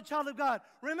 beloved child of God,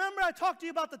 remember I talked to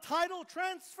you about the title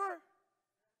transfer?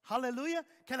 Hallelujah.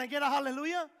 Can I get a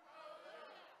hallelujah?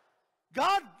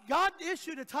 God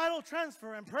issued a title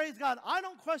transfer, and praise God, I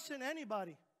don't question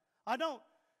anybody. I don't.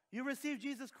 You receive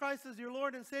Jesus Christ as your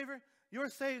Lord and Savior, you're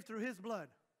saved through His blood.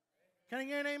 Can I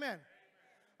get an amen?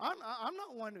 I'm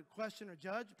not one to question or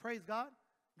judge. Praise God.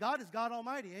 God is God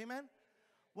Almighty. Amen.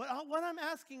 What I'm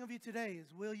asking of you today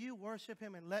is, will you worship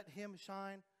Him and let Him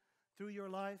shine through your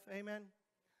life? Amen.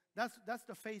 That's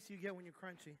the face you get when you're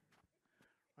crunchy.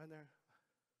 Right there.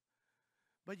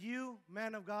 But you,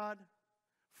 man of God,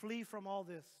 flee from all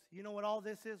this. You know what all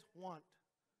this is? Want.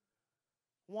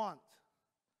 Want.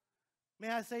 May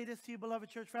I say this to you, beloved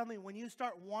church family? When you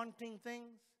start wanting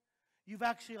things, you've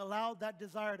actually allowed that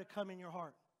desire to come in your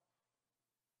heart.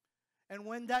 And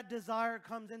when that desire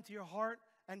comes into your heart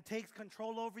and takes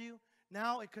control over you,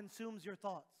 now it consumes your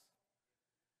thoughts.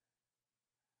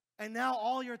 And now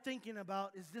all you're thinking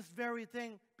about is this very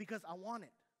thing because I want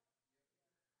it.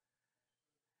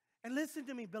 And listen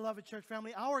to me, beloved church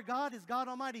family. Our God is God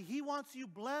Almighty. He wants you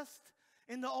blessed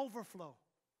in the overflow.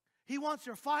 He wants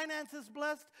your finances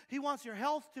blessed. He wants your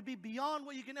health to be beyond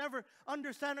what you can ever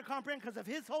understand or comprehend because of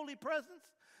His holy presence.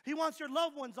 He wants your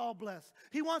loved ones all blessed.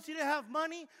 He wants you to have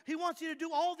money. He wants you to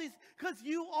do all these because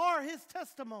you are His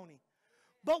testimony.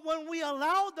 But when we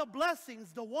allow the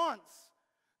blessings, the wants,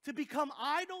 to become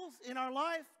idols in our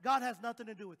life, God has nothing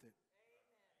to do with it.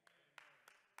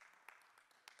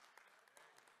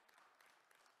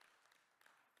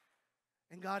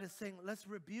 And God is saying, let's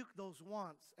rebuke those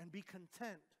wants and be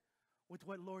content with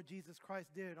what Lord Jesus Christ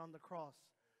did on the cross.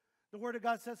 The Word of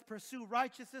God says, pursue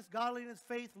righteousness, godliness,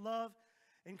 faith, love,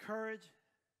 and courage.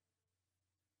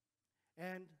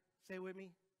 And, say with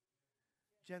me,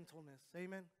 gentleness.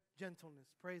 Amen? Gentleness.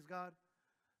 Praise God.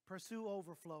 Pursue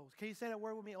overflow. Can you say that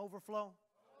word with me, overflow?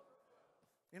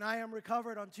 And I am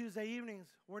recovered on Tuesday evenings.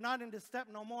 We're not in this step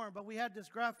no more, but we had this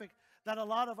graphic that a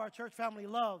lot of our church family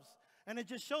loves. And it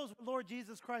just shows what Lord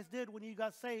Jesus Christ did when you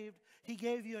got saved. He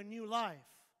gave you a new life.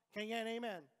 Can you get an amen?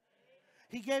 Amen?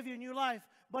 He gave you a new life.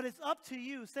 But it's up to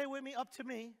you. Say with me, up to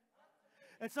me.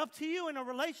 It's up to you in a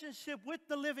relationship with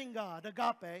the living God,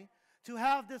 agape, to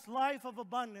have this life of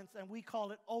abundance, and we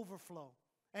call it overflow.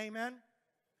 Amen?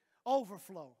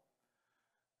 Overflow.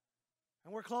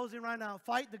 And we're closing right now.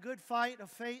 Fight the good fight of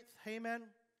faith. Amen?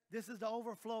 This is the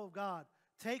overflow of God.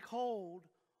 Take hold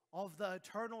of the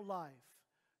eternal life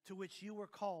to which you were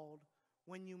called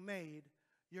when you made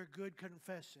your good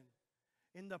confession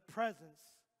in the presence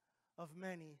of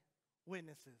many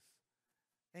witnesses.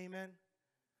 Amen?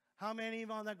 How many of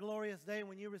you on that glorious day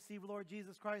when you received Lord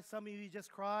Jesus Christ, some of you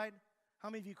just cried?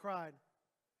 How many of you cried?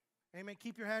 Amen.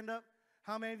 Keep your hand up.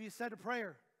 How many of you said a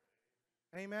prayer?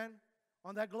 Amen.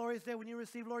 On that glorious day when you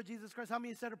received Lord Jesus Christ, how many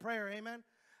of you said a prayer? Amen.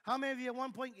 How many of you at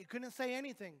one point you couldn't say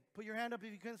anything? Put your hand up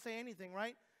if you couldn't say anything,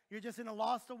 right? You're just in a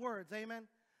loss of words. Amen.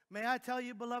 May I tell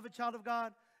you, beloved child of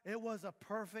God, it was a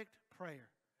perfect prayer.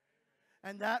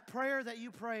 And that prayer that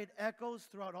you prayed echoes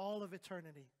throughout all of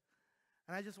eternity.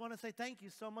 And I just want to say thank you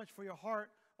so much for your heart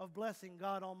of blessing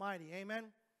God Almighty. Amen.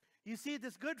 You see,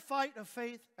 this good fight of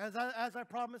faith, as I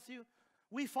promised you,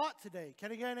 we fought today.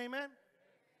 Can I get an amen?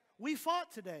 We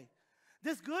fought today.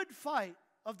 This good fight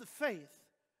of the faith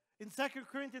in 2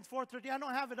 Corinthians 4:13, I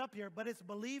don't have it up here, but it's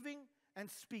believing and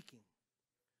speaking.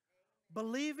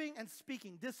 Believing and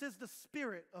speaking. This is the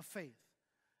spirit of faith.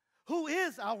 Who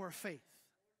is our faith?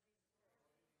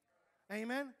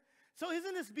 Amen. So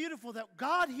isn't this beautiful that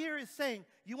God here is saying,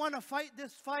 you want to fight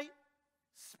this fight?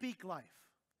 Speak life.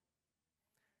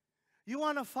 You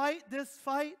want to fight this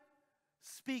fight?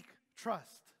 Speak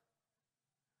trust.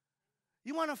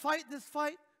 You want to fight this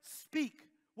fight? Speak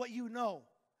what you know,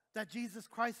 that Jesus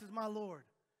Christ is my Lord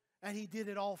and He did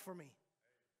it all for me.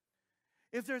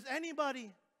 If there's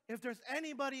anybody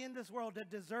in this world that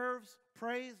deserves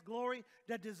praise, glory,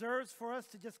 that deserves for us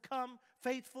to just come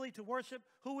faithfully to worship,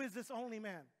 who is this only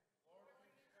man?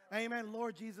 Amen.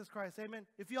 Lord Jesus Christ. Amen.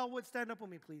 If y'all would stand up with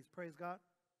me, please. Praise God.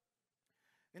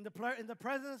 In the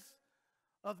presence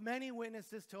of many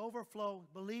witnesses to overflow,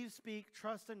 believe, speak,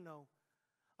 trust, and know.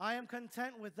 I am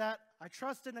content with that. I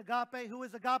trust in agape. Who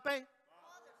is agape? Father, Son,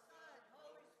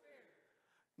 Holy Spirit.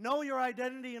 Know your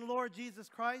identity in Lord Jesus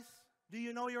Christ. Do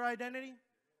you know your identity?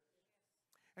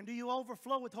 And do you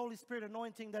overflow with Holy Spirit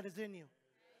anointing that is in you?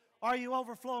 Are you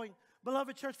overflowing?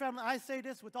 Beloved church family, I say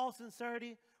this with all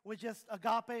sincerity, with just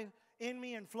agape in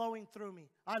me and flowing through me.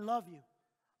 I love you.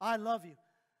 I love you.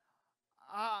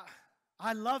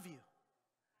 I love you.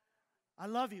 I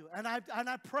love you. And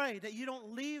I pray that you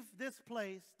don't leave this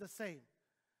place the same.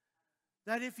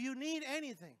 That if you need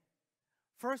anything,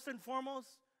 first and foremost,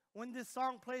 when this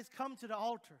song plays, come to the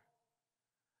altar.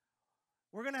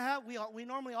 We're going to have, we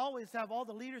normally always have all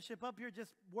the leadership up here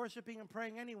just worshiping and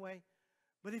praying anyway.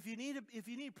 But if you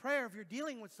need prayer, if you're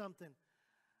dealing with something,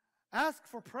 ask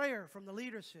for prayer from the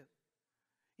leadership.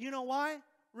 You know why?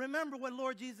 Remember what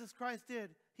Lord Jesus Christ did.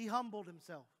 He humbled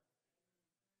Himself.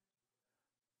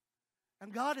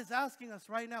 And God is asking us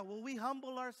right now, will we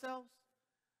humble ourselves?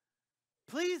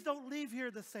 Please don't leave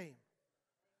here the same.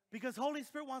 Because Holy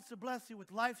Spirit wants to bless you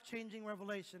with life-changing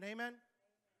revelation. Amen?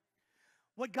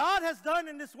 What God has done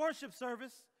in this worship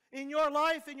service, in your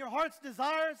life, in your heart's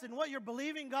desires, and what you're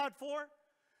believing God for,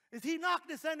 is He knocked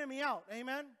this enemy out.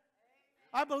 Amen?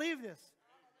 I believe this.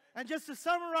 And just to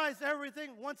summarize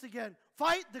everything, once again,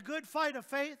 fight the good fight of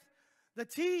faith. The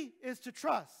T is to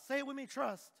trust. Say it with me,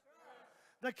 trust.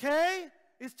 The K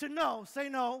is to know. Say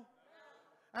no.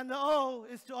 And the O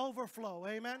is to overflow.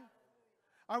 Amen?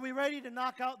 Are we ready to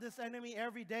knock out this enemy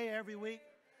every day, every week?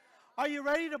 Are you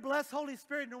ready to bless Holy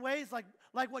Spirit in ways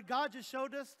like what God just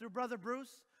showed us through Brother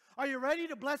Bruce? Are you ready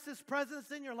to bless His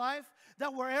presence in your life?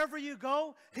 That wherever you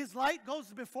go, His light goes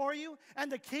before you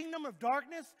and the kingdom of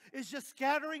darkness is just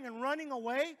scattering and running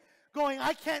away, going,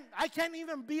 I can't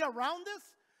even be around this?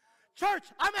 Church,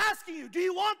 I'm asking you, do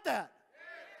you want that?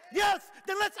 Yes,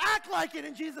 then let's act like it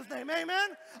in Jesus' name. Amen.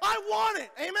 I want it.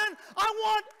 Amen. I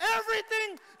want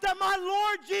everything that my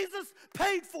Lord Jesus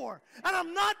paid for. And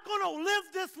I'm not going to live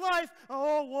this life,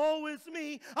 oh, woe is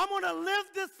me. I'm going to live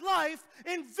this life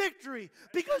in victory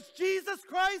because Jesus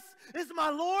Christ is my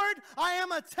Lord. I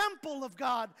am a temple of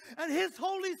God, and His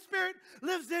Holy Spirit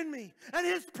lives in me. And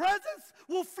His presence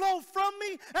will flow from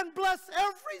me and bless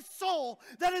every soul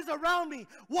that is around me.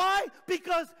 Why?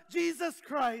 Because Jesus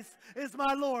Christ is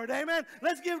my Lord. Amen.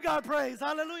 Let's give God praise.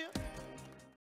 Hallelujah.